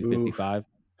plus Oof. 255.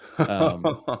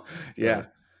 So Yeah.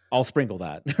 I'll sprinkle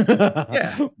that.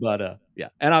 Yeah. But yeah,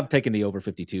 and I'm taking the over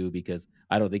 52 because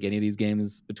I don't think any of these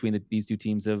games between these two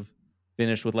teams have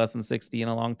finished with less than 60 in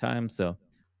a long time. So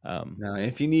No,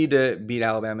 if you need to beat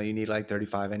Alabama, you need like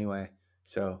 35 anyway.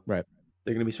 So right.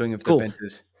 they're going to be swinging for Cool. the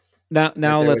fences. Now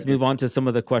They let's would do. move on to some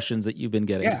of the questions that you've been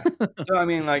getting. Yeah. So I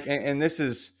mean, like, and this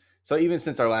is so even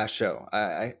since our last show,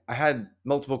 I had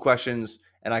multiple questions,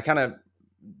 and I kind of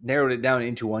narrowed it down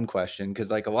into one question,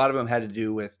 because like a lot of them had to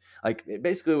do with like it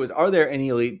basically was, are there any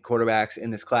elite quarterbacks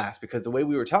in this class? Because the way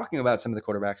we were talking about some of the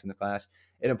quarterbacks in the class,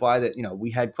 it implied that, you know,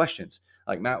 we had questions.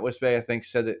 Like Matt Wisbey, I think,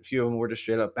 said that a few of them were just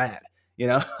straight up bad, you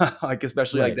know, like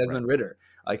especially like Right. Desmond Ritter,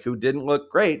 like who didn't look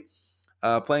great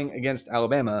playing against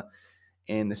Alabama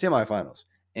in the semifinals.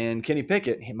 And Kenny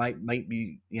Pickett, he might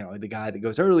be, you know, the guy that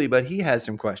goes early, but he has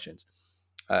some questions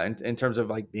in terms of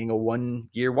like being a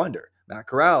 1-year wonder. Matt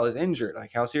Corral is injured.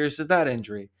 Like, how serious is that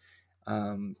injury?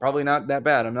 Probably not that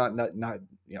bad. I'm not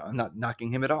you know, I'm not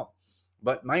knocking him at all.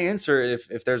 But my answer,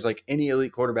 if there's like any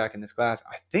elite quarterback in this class,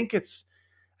 I think it's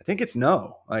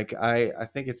no. Like I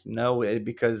think it's no,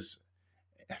 because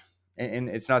and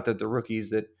it's not that the rookies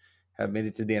that have made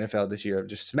it to the NFL this year have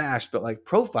just smashed, but like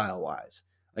profile wise,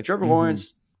 like Trevor Mm-hmm.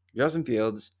 Lawrence, Justin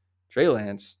Fields, Trey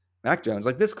Lance, Mac Jones,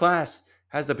 like this class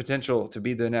has the potential to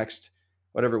be the next,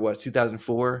 whatever it was,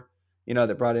 2004, you know,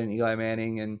 that brought in Eli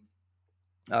Manning and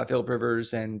Philip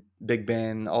Rivers and Big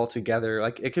Ben all together.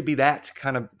 Like it could be that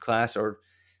kind of class, or,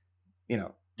 you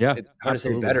know, Yeah, it's hard to say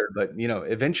absolutely. better, but, you know,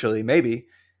 eventually maybe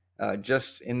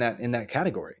just in that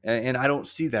category. And I don't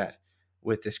see that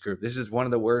with this group. This is one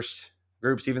of the worst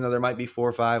groups, even though there might be 4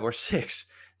 or 5 or 6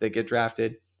 that get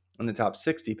drafted in the top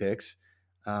 60 picks.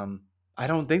 I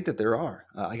don't think that there are.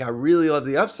 Like I really love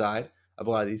the upside of a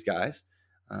lot of these guys.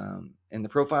 And the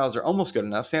profiles are almost good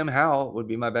enough. Sam Howell would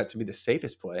be my bet to be the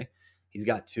safest play. He's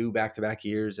got 2 back-to-back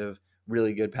years of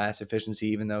really good pass efficiency,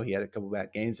 even though he had a couple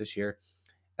bad games this year,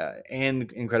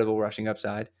 and incredible rushing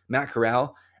upside. Matt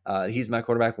Corral, he's my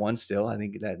quarterback 1 still. I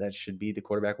think that should be the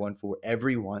quarterback 1 for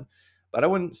everyone, but I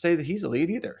wouldn't say that he's elite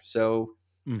either. So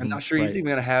I'm Mm-hmm. not sure he's Right. even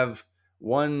going to have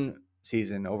one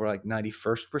season over like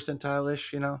 91st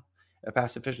percentile-ish, you know,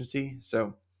 pass efficiency.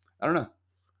 So I don't know.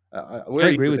 Where I are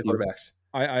you agree with the with you. quarterbacks?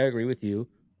 I agree with you.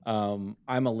 I'm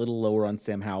a little lower on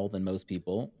Sam Howell than most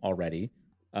people already.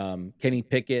 Kenny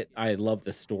Pickett, I love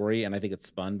the story, and I think it's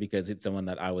fun because it's someone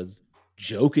that I was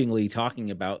jokingly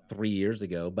talking about 3 years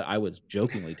ago, but I was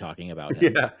jokingly talking about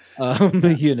him.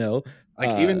 Yeah. You know,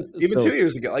 Like even 2 so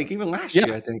years ago, like even last year,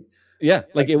 yeah, I think. yeah,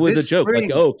 like Like it was a this joke, like,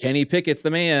 spring, "Oh, Kenny Pickett's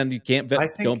the man. You can't bet, I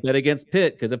think don't bet against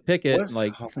Pitt because of Pickett." was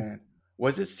Like, oh man,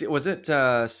 was it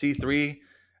C3,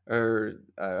 or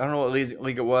I don't know what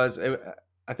league it was.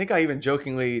 I think I even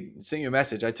jokingly sent you a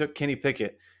message. I took Kenny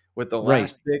Pickett with the right,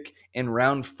 last pick in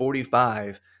round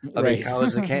 45 of a right.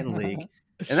 college of Canton league,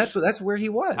 and that's where he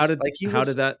How was. did Like he how was.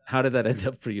 did that how did that end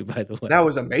up for you, by the way? That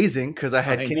was amazing because I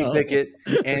had I Kenny know. Pickett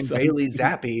and It's Bailey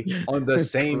Zappi on the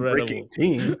same freaking incredible.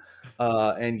 team,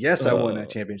 and yes, I won that Oh,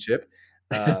 championship.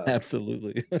 Uh,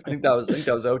 absolutely. I think that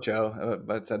was Ocho,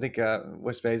 but I think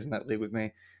West Bay's in that league with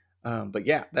me. But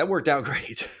yeah, that worked out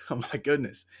great. Oh my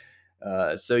goodness.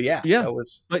 So yeah, Yeah, that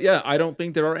was. but yeah, I don't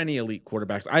think there are any elite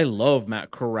quarterbacks. I love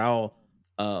Matt Corral,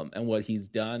 and what he's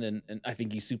done, and I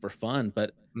think he's super fun,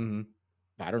 but Mhm.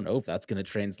 I don't know if that's gonna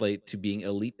translate to being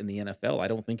elite in the NFL. I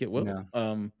don't think it will.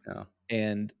 No, no.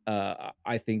 And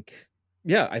I think,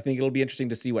 yeah, I think it'll be interesting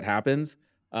to see what happens.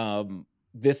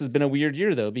 This has been a weird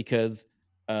year though because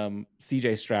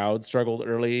CJ Stroud struggled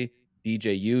early,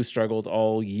 DJU struggled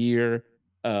all year.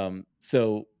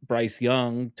 So Bryce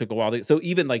Young took a while to, so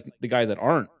even like the guys that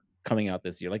aren't coming out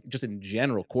this year, like just in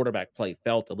general, quarterback play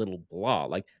felt a little blah.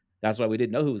 Like that's why we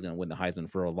didn't know who was going to win the Heisman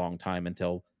for a long time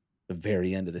until the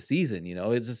very end of the season. You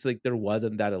know, it's just like there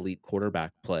wasn't that elite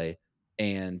quarterback play,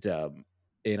 and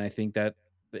I think that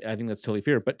I think that's totally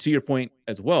fair. But to your point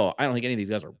as well, I don't think any of these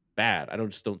guys are bad. I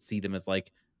don't see them as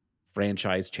like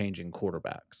franchise changing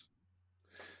quarterbacks.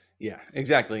 Yeah,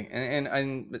 exactly.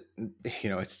 You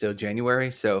know, it's still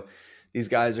January, so these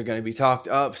guys are going to be talked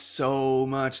up so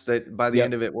much that by the Yep.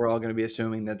 end of it, we're all going to be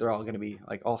assuming that they're all going to be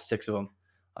like all 6 of them,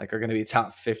 like are going to be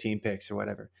top 15 picks or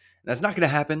whatever. And that's not going to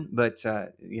happen, but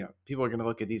you know, people are going to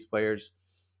look at these players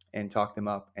and talk them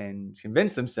up and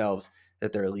convince themselves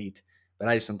that they're elite. But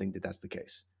I just don't think that that's the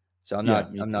case. So Yeah,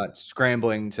 me I'm too. not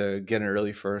scrambling to get an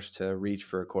early first to reach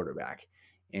for a quarterback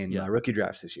in my Yeah. rookie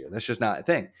drafts this year. That's just not a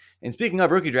thing. And speaking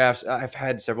of rookie drafts, I've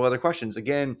had several other questions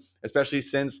again, especially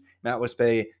since Matt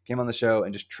Wispay came on the show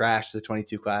and just trashed the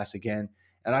 22 class again.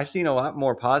 And I've seen a lot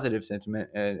more positive sentiment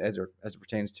as it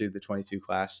pertains to the 22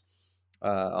 class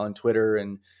on Twitter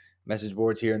and message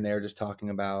boards here and there, just talking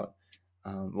about,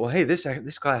 well, hey,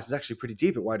 this class is actually pretty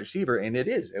deep at wide receiver, and it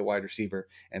is at wide receiver,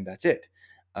 and that's it.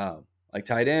 Like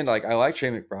tight end, like I like Trey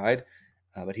McBride,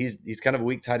 but he's kind of a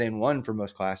weak tight end 1 for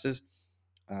most classes.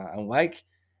 I like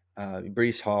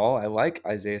Brees Hall. I like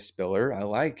Isaiah Spiller. I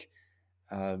like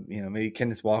you know, maybe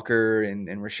Kenneth Walker and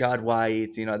Rashad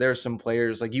White. You know, there are some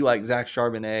players like you like Zach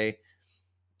Charbonnet,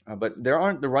 but there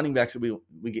aren't the running backs that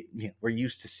we're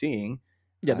used to seeing.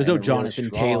 Yeah, there's and no a really Jonathan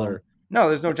strong. Taylor No,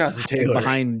 there's no Jonathan hiding Taylor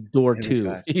behind door in this 2,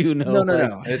 class. No, like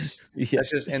no. It's yeah. that's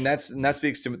just and that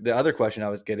speaks to the other question I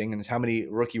was getting, and is how many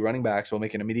rookie running backs will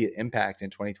make an immediate impact in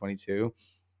 2022.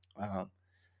 Um,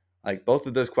 like both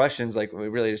of those questions, like we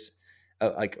really just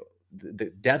like the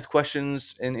depth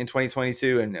questions in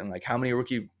 2022, and like how many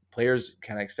rookie players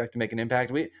can I expect to make an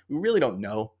impact? We really don't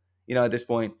know, at this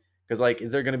point, because like,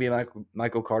 is there going to be a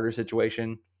Michael Carter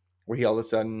situation where he all of a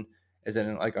sudden is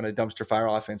in like on a dumpster fire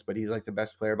offense, but he's like the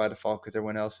best player by default because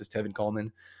everyone else is Tevin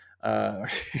Coleman, uh,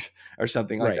 or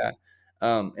something like Right.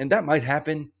 that, and that might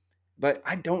happen. But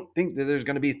I don't think that there's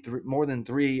going to be more than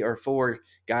 3 or 4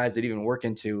 guys that even work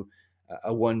into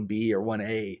a 1B or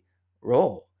 1A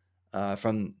role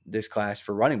from this class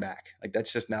for running back. Like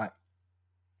that's just not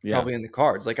Yeah. probably in the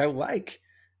cards. Like I like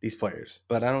these players,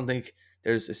 but I don't think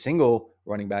there's a single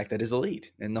running back that is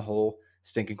elite in the whole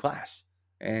stinking class.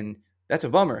 And that's a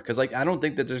bummer because like I don't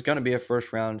think that there's going to be a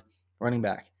first round running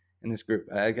back in this group.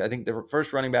 I think the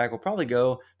first running back will probably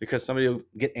go because somebody will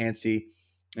get antsy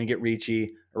and get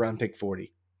reachy around pick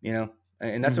 40, and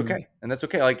that's Mhm. okay. And that's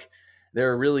okay. Like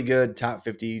there are really good top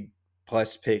 50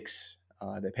 plus picks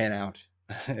that pan out,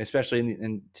 especially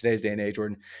in today's day and age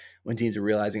when teams are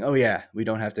realizing, oh yeah, we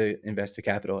don't have to invest the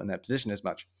capital in that position as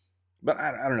much. But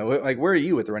I don't know. Like, where are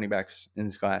you with the running backs in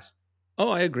this class? Oh,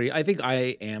 I agree. I think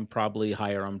I am probably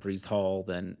higher on Brees Hall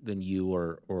than you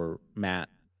or Matt.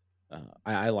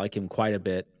 I like him quite a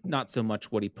bit. Not so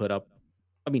much what he put up.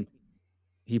 I mean,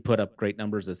 he put up great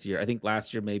numbers this year. I think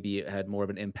last year maybe it had more of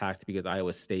an impact because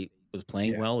Iowa State was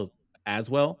playing Yeah. well as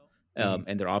well, Mhm.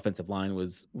 and their offensive line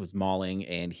was mauling,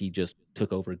 and he just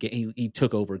took over. He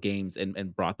took over games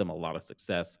and brought them a lot of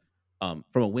success from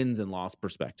a wins and loss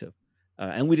perspective.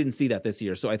 And we didn't see that this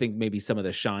year, so I think maybe some of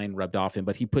the shine rubbed off him.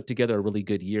 But he put together a really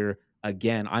good year.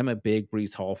 Again, I'm a big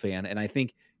Brees Hall fan, and I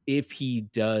think if he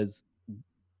does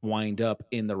wind up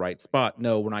in the right spot.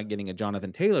 No, we're not getting a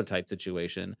Jonathan Taylor type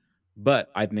situation,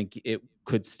 but I think it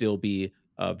could still be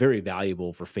very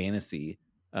valuable for fantasy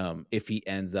if he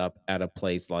ends up at a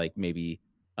place like maybe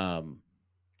um,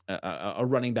 a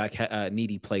running back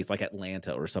needy place like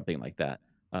Atlanta or something like that.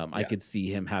 I Yeah. could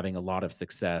see him having a lot of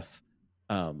success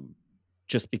um,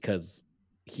 just because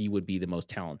he would be the most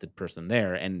talented person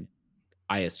there, and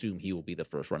I assume he will be the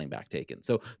first running back taken.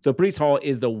 So Brees Hall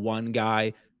is the one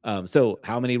guy. So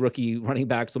how many rookie running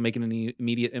backs will make an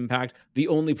immediate impact? The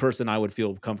only person I would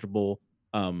feel comfortable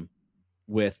um,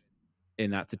 with in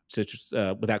that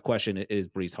with that question is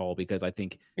Brees Hall because I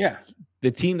think Yeah. the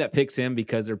team that picks him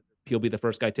because he'll be the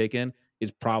first guy taken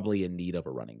is probably in need of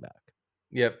a running back.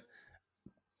 Yep.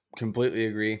 Completely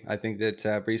agree. I think that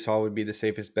Brees Hall would be the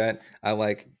safest bet. I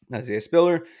like Isaiah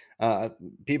Spiller.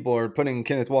 People are putting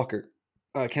Kenneth Walker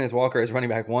as running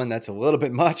back 1. That's a little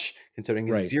bit much considering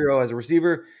he's a Right. 0 as a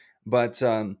receiver. But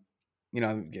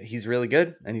he's really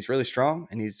good and he's really strong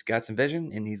and he's got some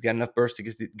vision and he's got enough burst to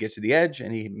get to the edge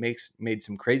and he made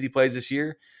some crazy plays this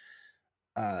year.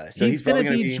 So He's he's gonna probably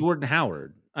going to be be. Jordan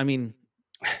Howard. I mean,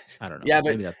 I don't know. Yeah, but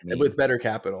Maybe that's with mean. better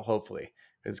capital, hopefully,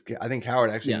 because I think Howard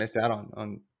actually Yeah. missed out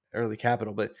on early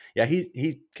capital. But yeah,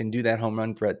 he can do that home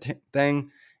run threat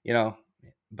thing, you know.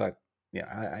 But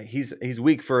yeah, he's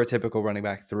weak for a typical running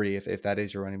back 3 if that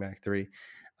is your running back 3.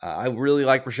 I really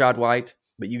like Rashad White,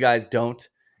 but you guys don't.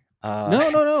 Uh,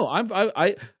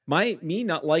 No. My me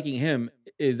not liking him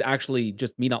is actually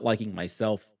just me not liking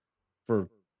myself for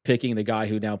picking the guy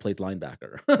who now plays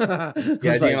linebacker.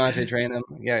 yeah, Like, Deontay Trainum,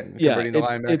 yeah, yeah, converting the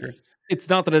linebacker. it's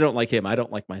not that I don't like him. I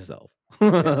don't like myself. Yeah,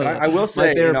 but I will My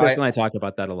say, therapist and I talk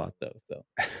about that a lot, though. So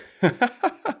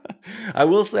I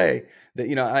will say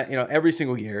that every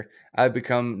single year I've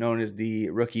become known as the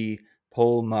rookie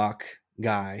poll mock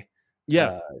guy, yeah,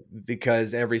 uh,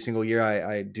 because every single year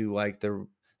I do like the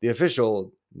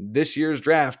official this year's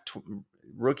draft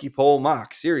rookie poll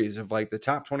mock series of like the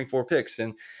top 24 picks,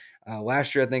 and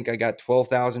last year I think I got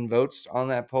 12,000 votes on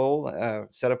that poll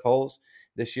set of polls.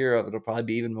 This year it'll probably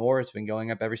be even more. It's been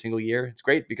going up every single year. It's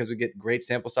great because we get great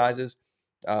sample sizes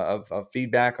of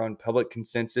feedback on public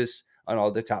consensus on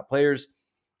all the top players.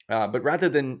 But rather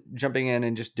than jumping in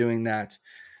and just doing that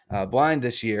blind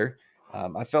this year,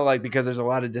 I felt like because there's a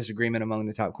lot of disagreement among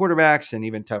the top quarterbacks and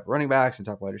even top running backs and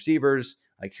top wide receivers,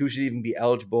 like who should even be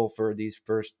eligible for these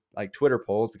first like Twitter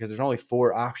polls, because there's only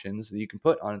 4 options that you can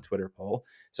put on a Twitter poll.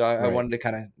 So I right. wanted to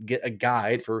kind of get a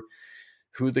guide for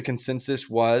who the consensus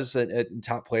was at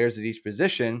top players at each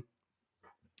position.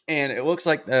 And it looks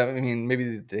like,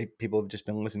 maybe people have just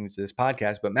been listening to this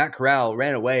podcast, but Matt Corral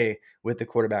ran away with the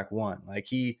quarterback 1. Like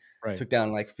he Right. took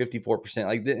down like 54%.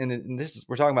 Like, and this is,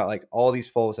 we're talking about like all these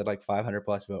polls had like 500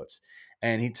 plus votes,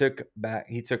 and he took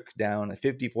down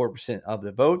 54% of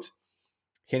the votes.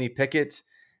 Kenny Pickett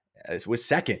was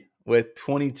second with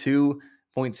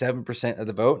 22.7% of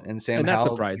the vote, and Sam And that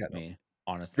Howell surprised me,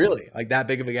 honestly. really like that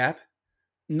big of a gap.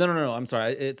 No. I'm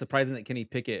sorry. It's surprising that Kenny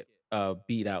Pickett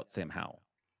beat out Sam Howell.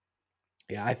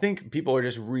 Yeah, I think people are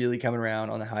just really coming around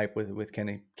on the hype with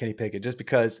Kenny Pickett just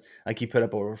because like he put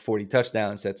up over 40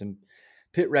 touchdowns, set some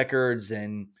pit records,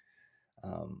 and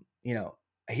you know,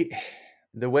 he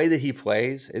the way that he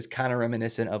plays is kind of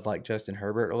reminiscent of like Justin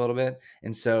Herbert a little bit.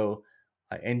 And so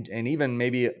and even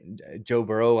maybe Joe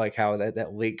Burrow, like how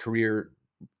that late career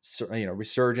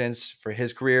resurgence for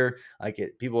his career, like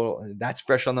people that's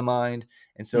fresh on the mind.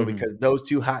 And so Mhm. because those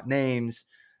two hot names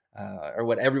are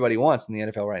what everybody wants in the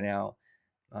NFL right now,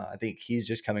 I think he's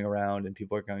just coming around, and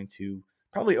people are going to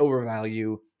probably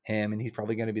overvalue him, and he's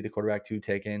probably going to be the quarterback 2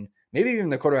 taken, maybe even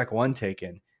the quarterback 1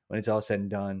 taken when it's all said and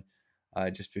done,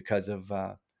 just because of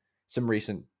some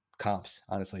recent comps.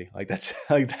 Honestly, like that's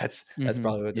Mhm.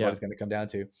 probably what Yeah. it's going to come down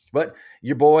to. But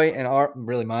your boy and our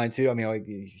really mine too. I mean, like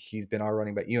he's been our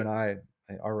running back. You and I,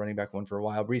 our running back 1 for a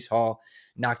while. Brees Hall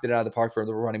knocked it out of the park for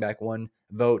the running back 1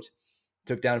 vote.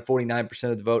 Took down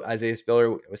 49% of the vote. Isaiah Spiller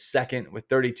was second with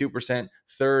 32%.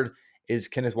 Third is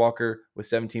Kenneth Walker with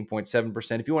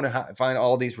 17.7%. If you want to find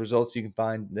all these results, you can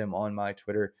find them on my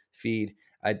Twitter feed.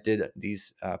 I did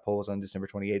these polls on December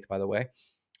 28th, by the way.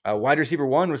 Wide receiver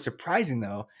 1 was surprising,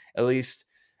 though, at least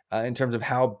in terms of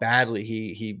how badly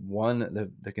he won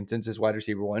the consensus wide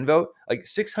receiver 1 vote. Like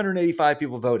 685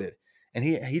 people voted, and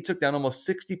he took down almost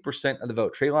 60% of the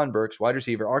vote. Treylon Burks, wide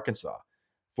receiver, Arkansas,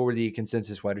 for the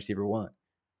consensus wide receiver 1.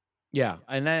 Yeah,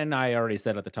 and then I already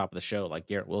said at the top of the show, like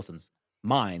Garrett Wilson's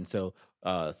mine. So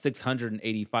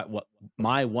 685. What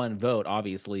my one vote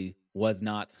obviously was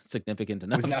not significant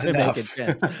Was enough not to make a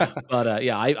enough. dent. But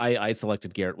yeah, I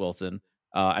selected Garrett Wilson,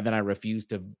 and then I refused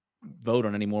to vote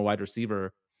on any more wide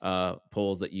receiver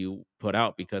polls that you put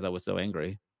out because I was so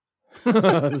angry. So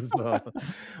like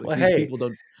Well, these people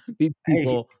don't. These hey,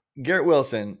 people, Garrett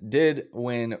Wilson did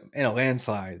win in a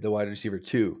landslide the wide receiver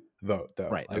 2 vote, though.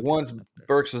 right? Like Okay, once that's fair.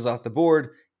 Burks was off the board,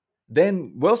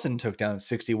 then Wilson took down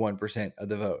 61% of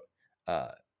the vote uh,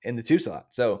 in the 2 slot.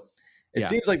 So it Yeah,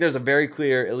 seems like there's a very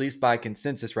clear, at least by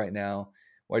consensus right now,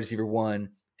 wide receiver 1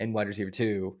 and wide receiver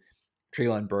 2,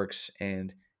 Treylon Burks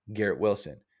and Garrett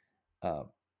Wilson. Uh,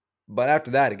 But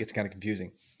after that, it gets kind of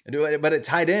confusing. But at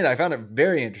tight end, I found it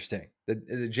very interesting. The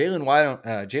Jalen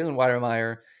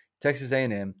Weidermeyer, Texas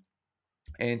A&M,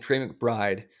 and Trey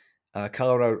McBride,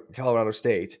 Colorado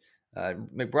State.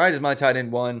 McBride is my tight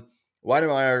end 1.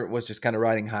 Weidermeyer was just kind of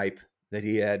riding hype that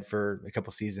he had for a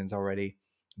couple seasons already,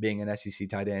 being an SEC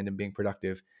tight end and being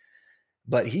productive.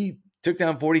 But he took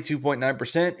down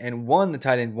 42.9% and won the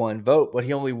tight end 1 vote, but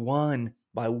he only won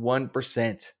by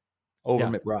 1% over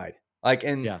yeah, McBride.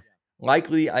 And yeah.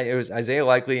 it was Isaiah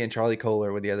Likely and Charlie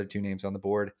Kohler were the other 2 names on the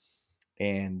board,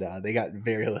 and they got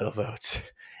very little votes.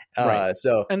 Right.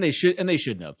 So And they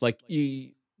shouldn't have. Like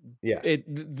you yeah,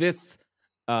 this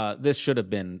should have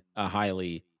been a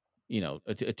highly,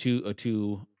 a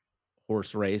two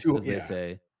horse race, as they yeah,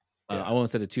 say. yeah, I won't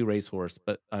say a two race horse,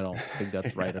 but I don't think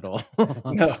that's right at all.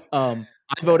 no, I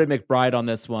voted McBride on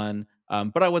this one,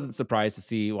 but I wasn't surprised to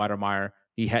see Weidermeyer.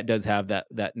 He does have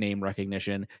that name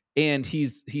recognition, and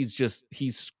he's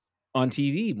on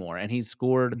TV more, and he's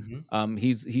scored. mhm,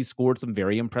 He's scored some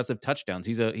very impressive touchdowns.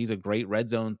 He's a great red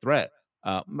zone threat.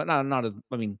 But not as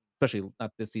I mean, especially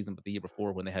not this season, but the year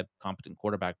before when they had competent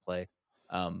quarterback play.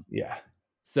 Um, yeah,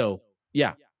 so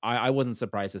yeah, I wasn't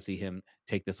surprised to see him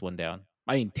take this one down.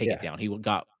 I mean, take it yeah, down. He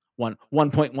got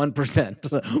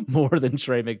 1.1% more than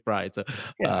Trey McBride. So,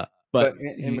 yeah. but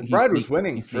But McBride was he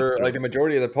winning sneaked for like the through.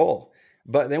 majority of the poll.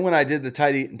 But then when I did the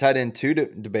tight end 2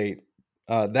 debate,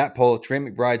 that poll, Trey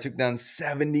McBride took down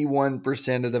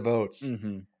 71% of the votes.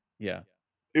 Mhm. Yeah,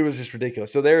 It was just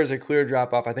ridiculous. So there is a clear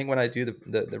drop off. I think when I do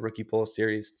the rookie poll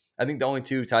series, I think the only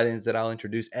 2 tight ends that I'll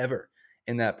introduce ever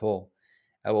in that poll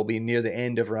will be near the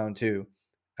end of round 2.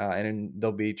 And then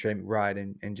there'll be Trey McBride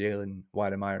and Jalen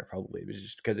Weidemeyer probably. It was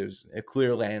just because it was a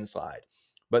clear landslide.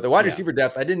 But the wide yeah. receiver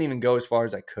depth, I didn't even go as far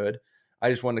as I could. I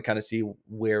just wanted to kind of see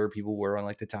where people were on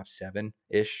like the top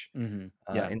 7-ish Mhm.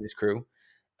 Yeah. in this crew.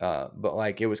 But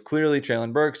like it was clearly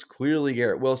Traylon Burks, clearly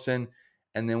Garrett Wilson.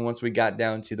 And then once we got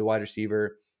down to the wide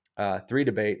receiver 3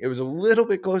 debate, it was a little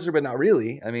bit closer, but not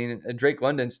really. I mean, Drake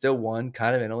London still won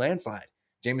kind of in a landslide.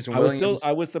 Jameson Williams,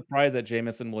 I was surprised that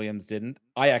Jamison Williams didn't.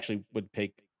 I actually would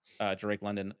pick, Drake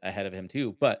London ahead of him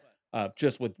too, but,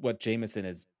 just with what Jameson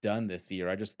has done this year,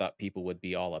 I just thought people would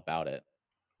be all about it.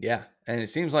 yeah. And it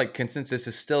seems like consensus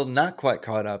is still not quite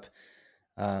caught up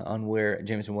on where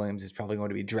Jameson Williams is probably going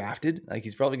to be drafted. Like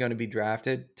he's probably going to be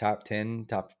drafted top 10,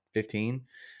 top 15.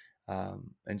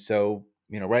 And so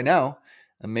right now,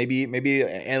 maybe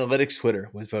analytics Twitter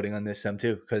was voting on this some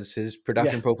too, because his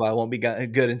production profile won't be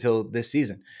good until this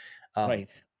season. Right.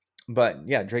 But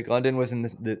yeah, Drake London was in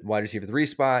the wide receiver 3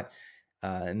 spot.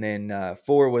 And then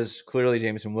 4 was clearly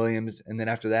Jameson Williams. And then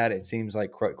after that, it seems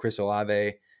like Chris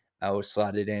Olave was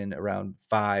slotted in around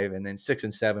 5. And then 6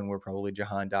 and 7 were probably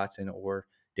Jahan Dotson or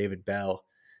David Bell,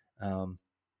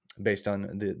 based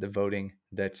on the voting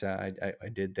that I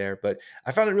did there. But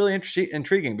I found it really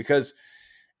intriguing because,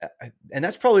 and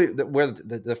that's probably where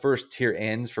the first tier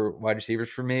ends for wide receivers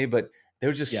for me. But there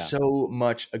was just so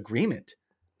much agreement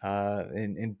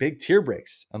in big tier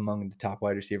breaks among the top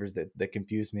wide receivers that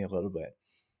confused me a little bit.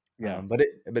 Yeah. But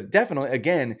it definitely,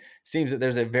 again, seems that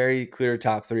there's a very clear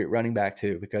top 3 at running back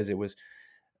too, because it was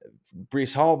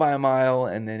Breece Hall by a mile,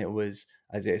 and then it was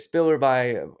Isaiah Spiller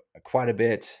by quite a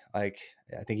bit. Like,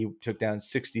 I think he took down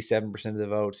 67% of the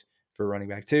vote for running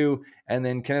back 2, and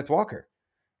then Kenneth Walker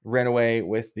ran away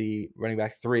with the running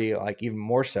back 3, like even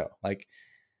more so. Like,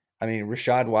 I mean,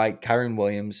 Rashad White, Kyron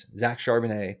Williams, Zach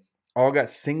Charbonnet all got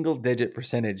single-digit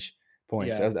percentage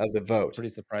points of the vote. Pretty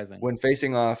surprising. When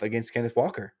facing off against Kenneth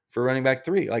Walker for running back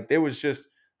 3. Like, there was just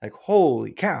like,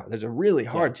 holy cow, there's a really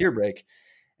hard tier break.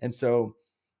 And so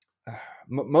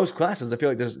most classes, I feel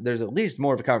like there's at least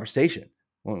more of a conversation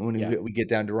when we get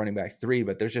down to running back 3,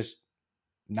 but there's just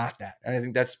not that. And I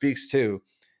think that speaks to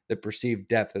the perceived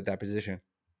depth at that position.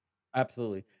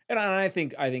 Absolutely. And I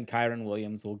think Kyron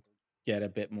Williams will get a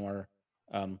bit more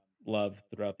love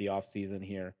throughout the offseason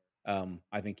here.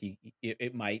 I think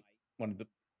it might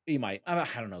I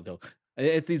don't know, go.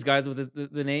 It's these guys with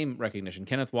the name recognition.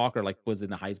 Kenneth Walker was in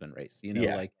the Heisman race,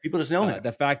 like People just know him.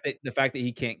 the fact that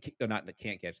he can't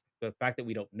catch, the fact that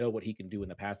we don't know what he can do in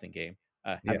the passing game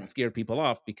hasn't scared people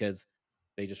off, because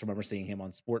they just remember seeing him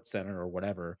on Sports Center or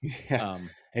whatever. Yeah,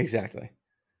 exactly.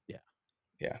 Yeah.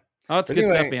 Yeah. Oh, it's But good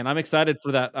stuff, anyway, man. I'm excited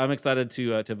for that. I'm excited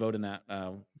to vote in that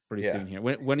pretty Yeah. soon here.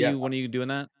 When are you doing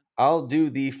that? I'll do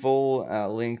the full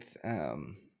length,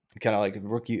 kind of like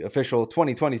rookie official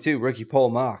 2022 rookie poll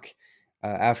mock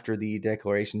after the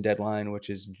declaration deadline, which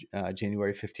is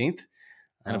January 15th.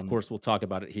 And of course, we'll talk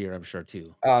about it here, I'm sure,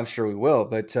 too. I'm sure we will,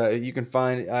 but you can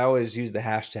find, I always use the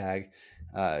hashtag,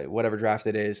 whatever draft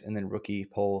it is, and then rookie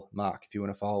poll mock if you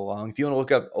want to follow along. If you want to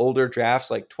look up older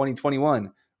drafts like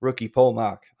 2021 rookie poll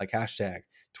mock, like hashtag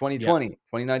 2020,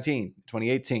 2019,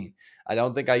 2018. I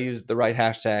don't think I used the right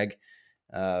hashtag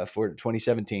for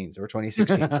 2017s or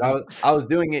 2016. I was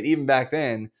doing it even back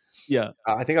then. Yeah.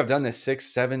 I think I've done this 6,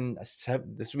 7.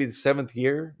 This would be the 7th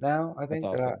year now, I think.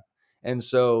 That's awesome. And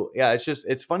so, yeah,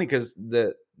 it's funny because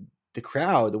the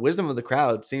crowd, the wisdom of the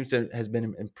crowd has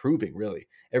been improving really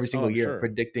every single year, sure.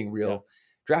 predicting real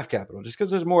draft capital, just because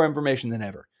there's more information than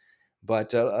ever.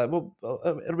 But it'll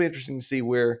be interesting to see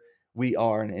where we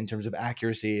are in terms of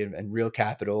accuracy and real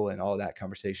capital and all that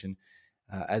conversation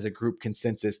as a group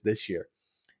consensus this year.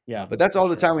 Yeah. But that's all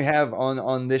the time we have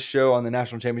on this show on the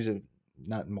national championship,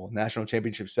 national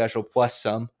championship special plus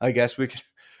some. I guess we could.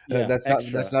 That's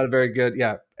not a very good.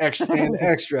 Yeah, extra and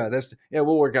extra.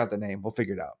 We'll work out the name. We'll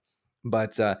figure it out.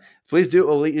 But please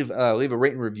do leave a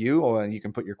rate and review, or you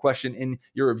can put your question in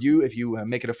your review. If you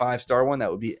make it a 5-star one,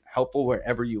 that would be helpful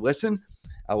wherever you listen.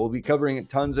 We'll be covering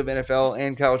tons of NFL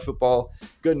and college football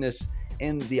goodness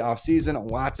in the offseason.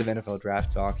 Lots of NFL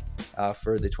draft talk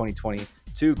for the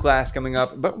 2022 class coming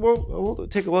up. But we'll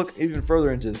take a look even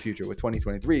further into the future with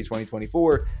 2023,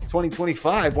 2024,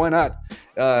 2025. Why not?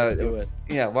 Let's do it.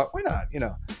 Yeah, why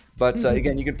not? But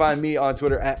again, you can find me on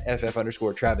Twitter at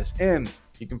 @FF_TravisM.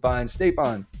 You can find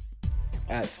Stefan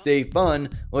at StayFunLaco,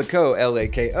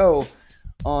 LAKO,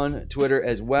 on Twitter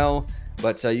as well.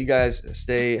 But you guys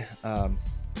stay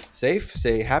safe,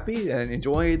 stay happy, and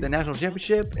enjoy the national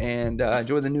championship, and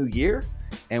enjoy the new year.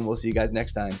 And we'll see you guys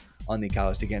next time on the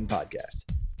College to Get podcast.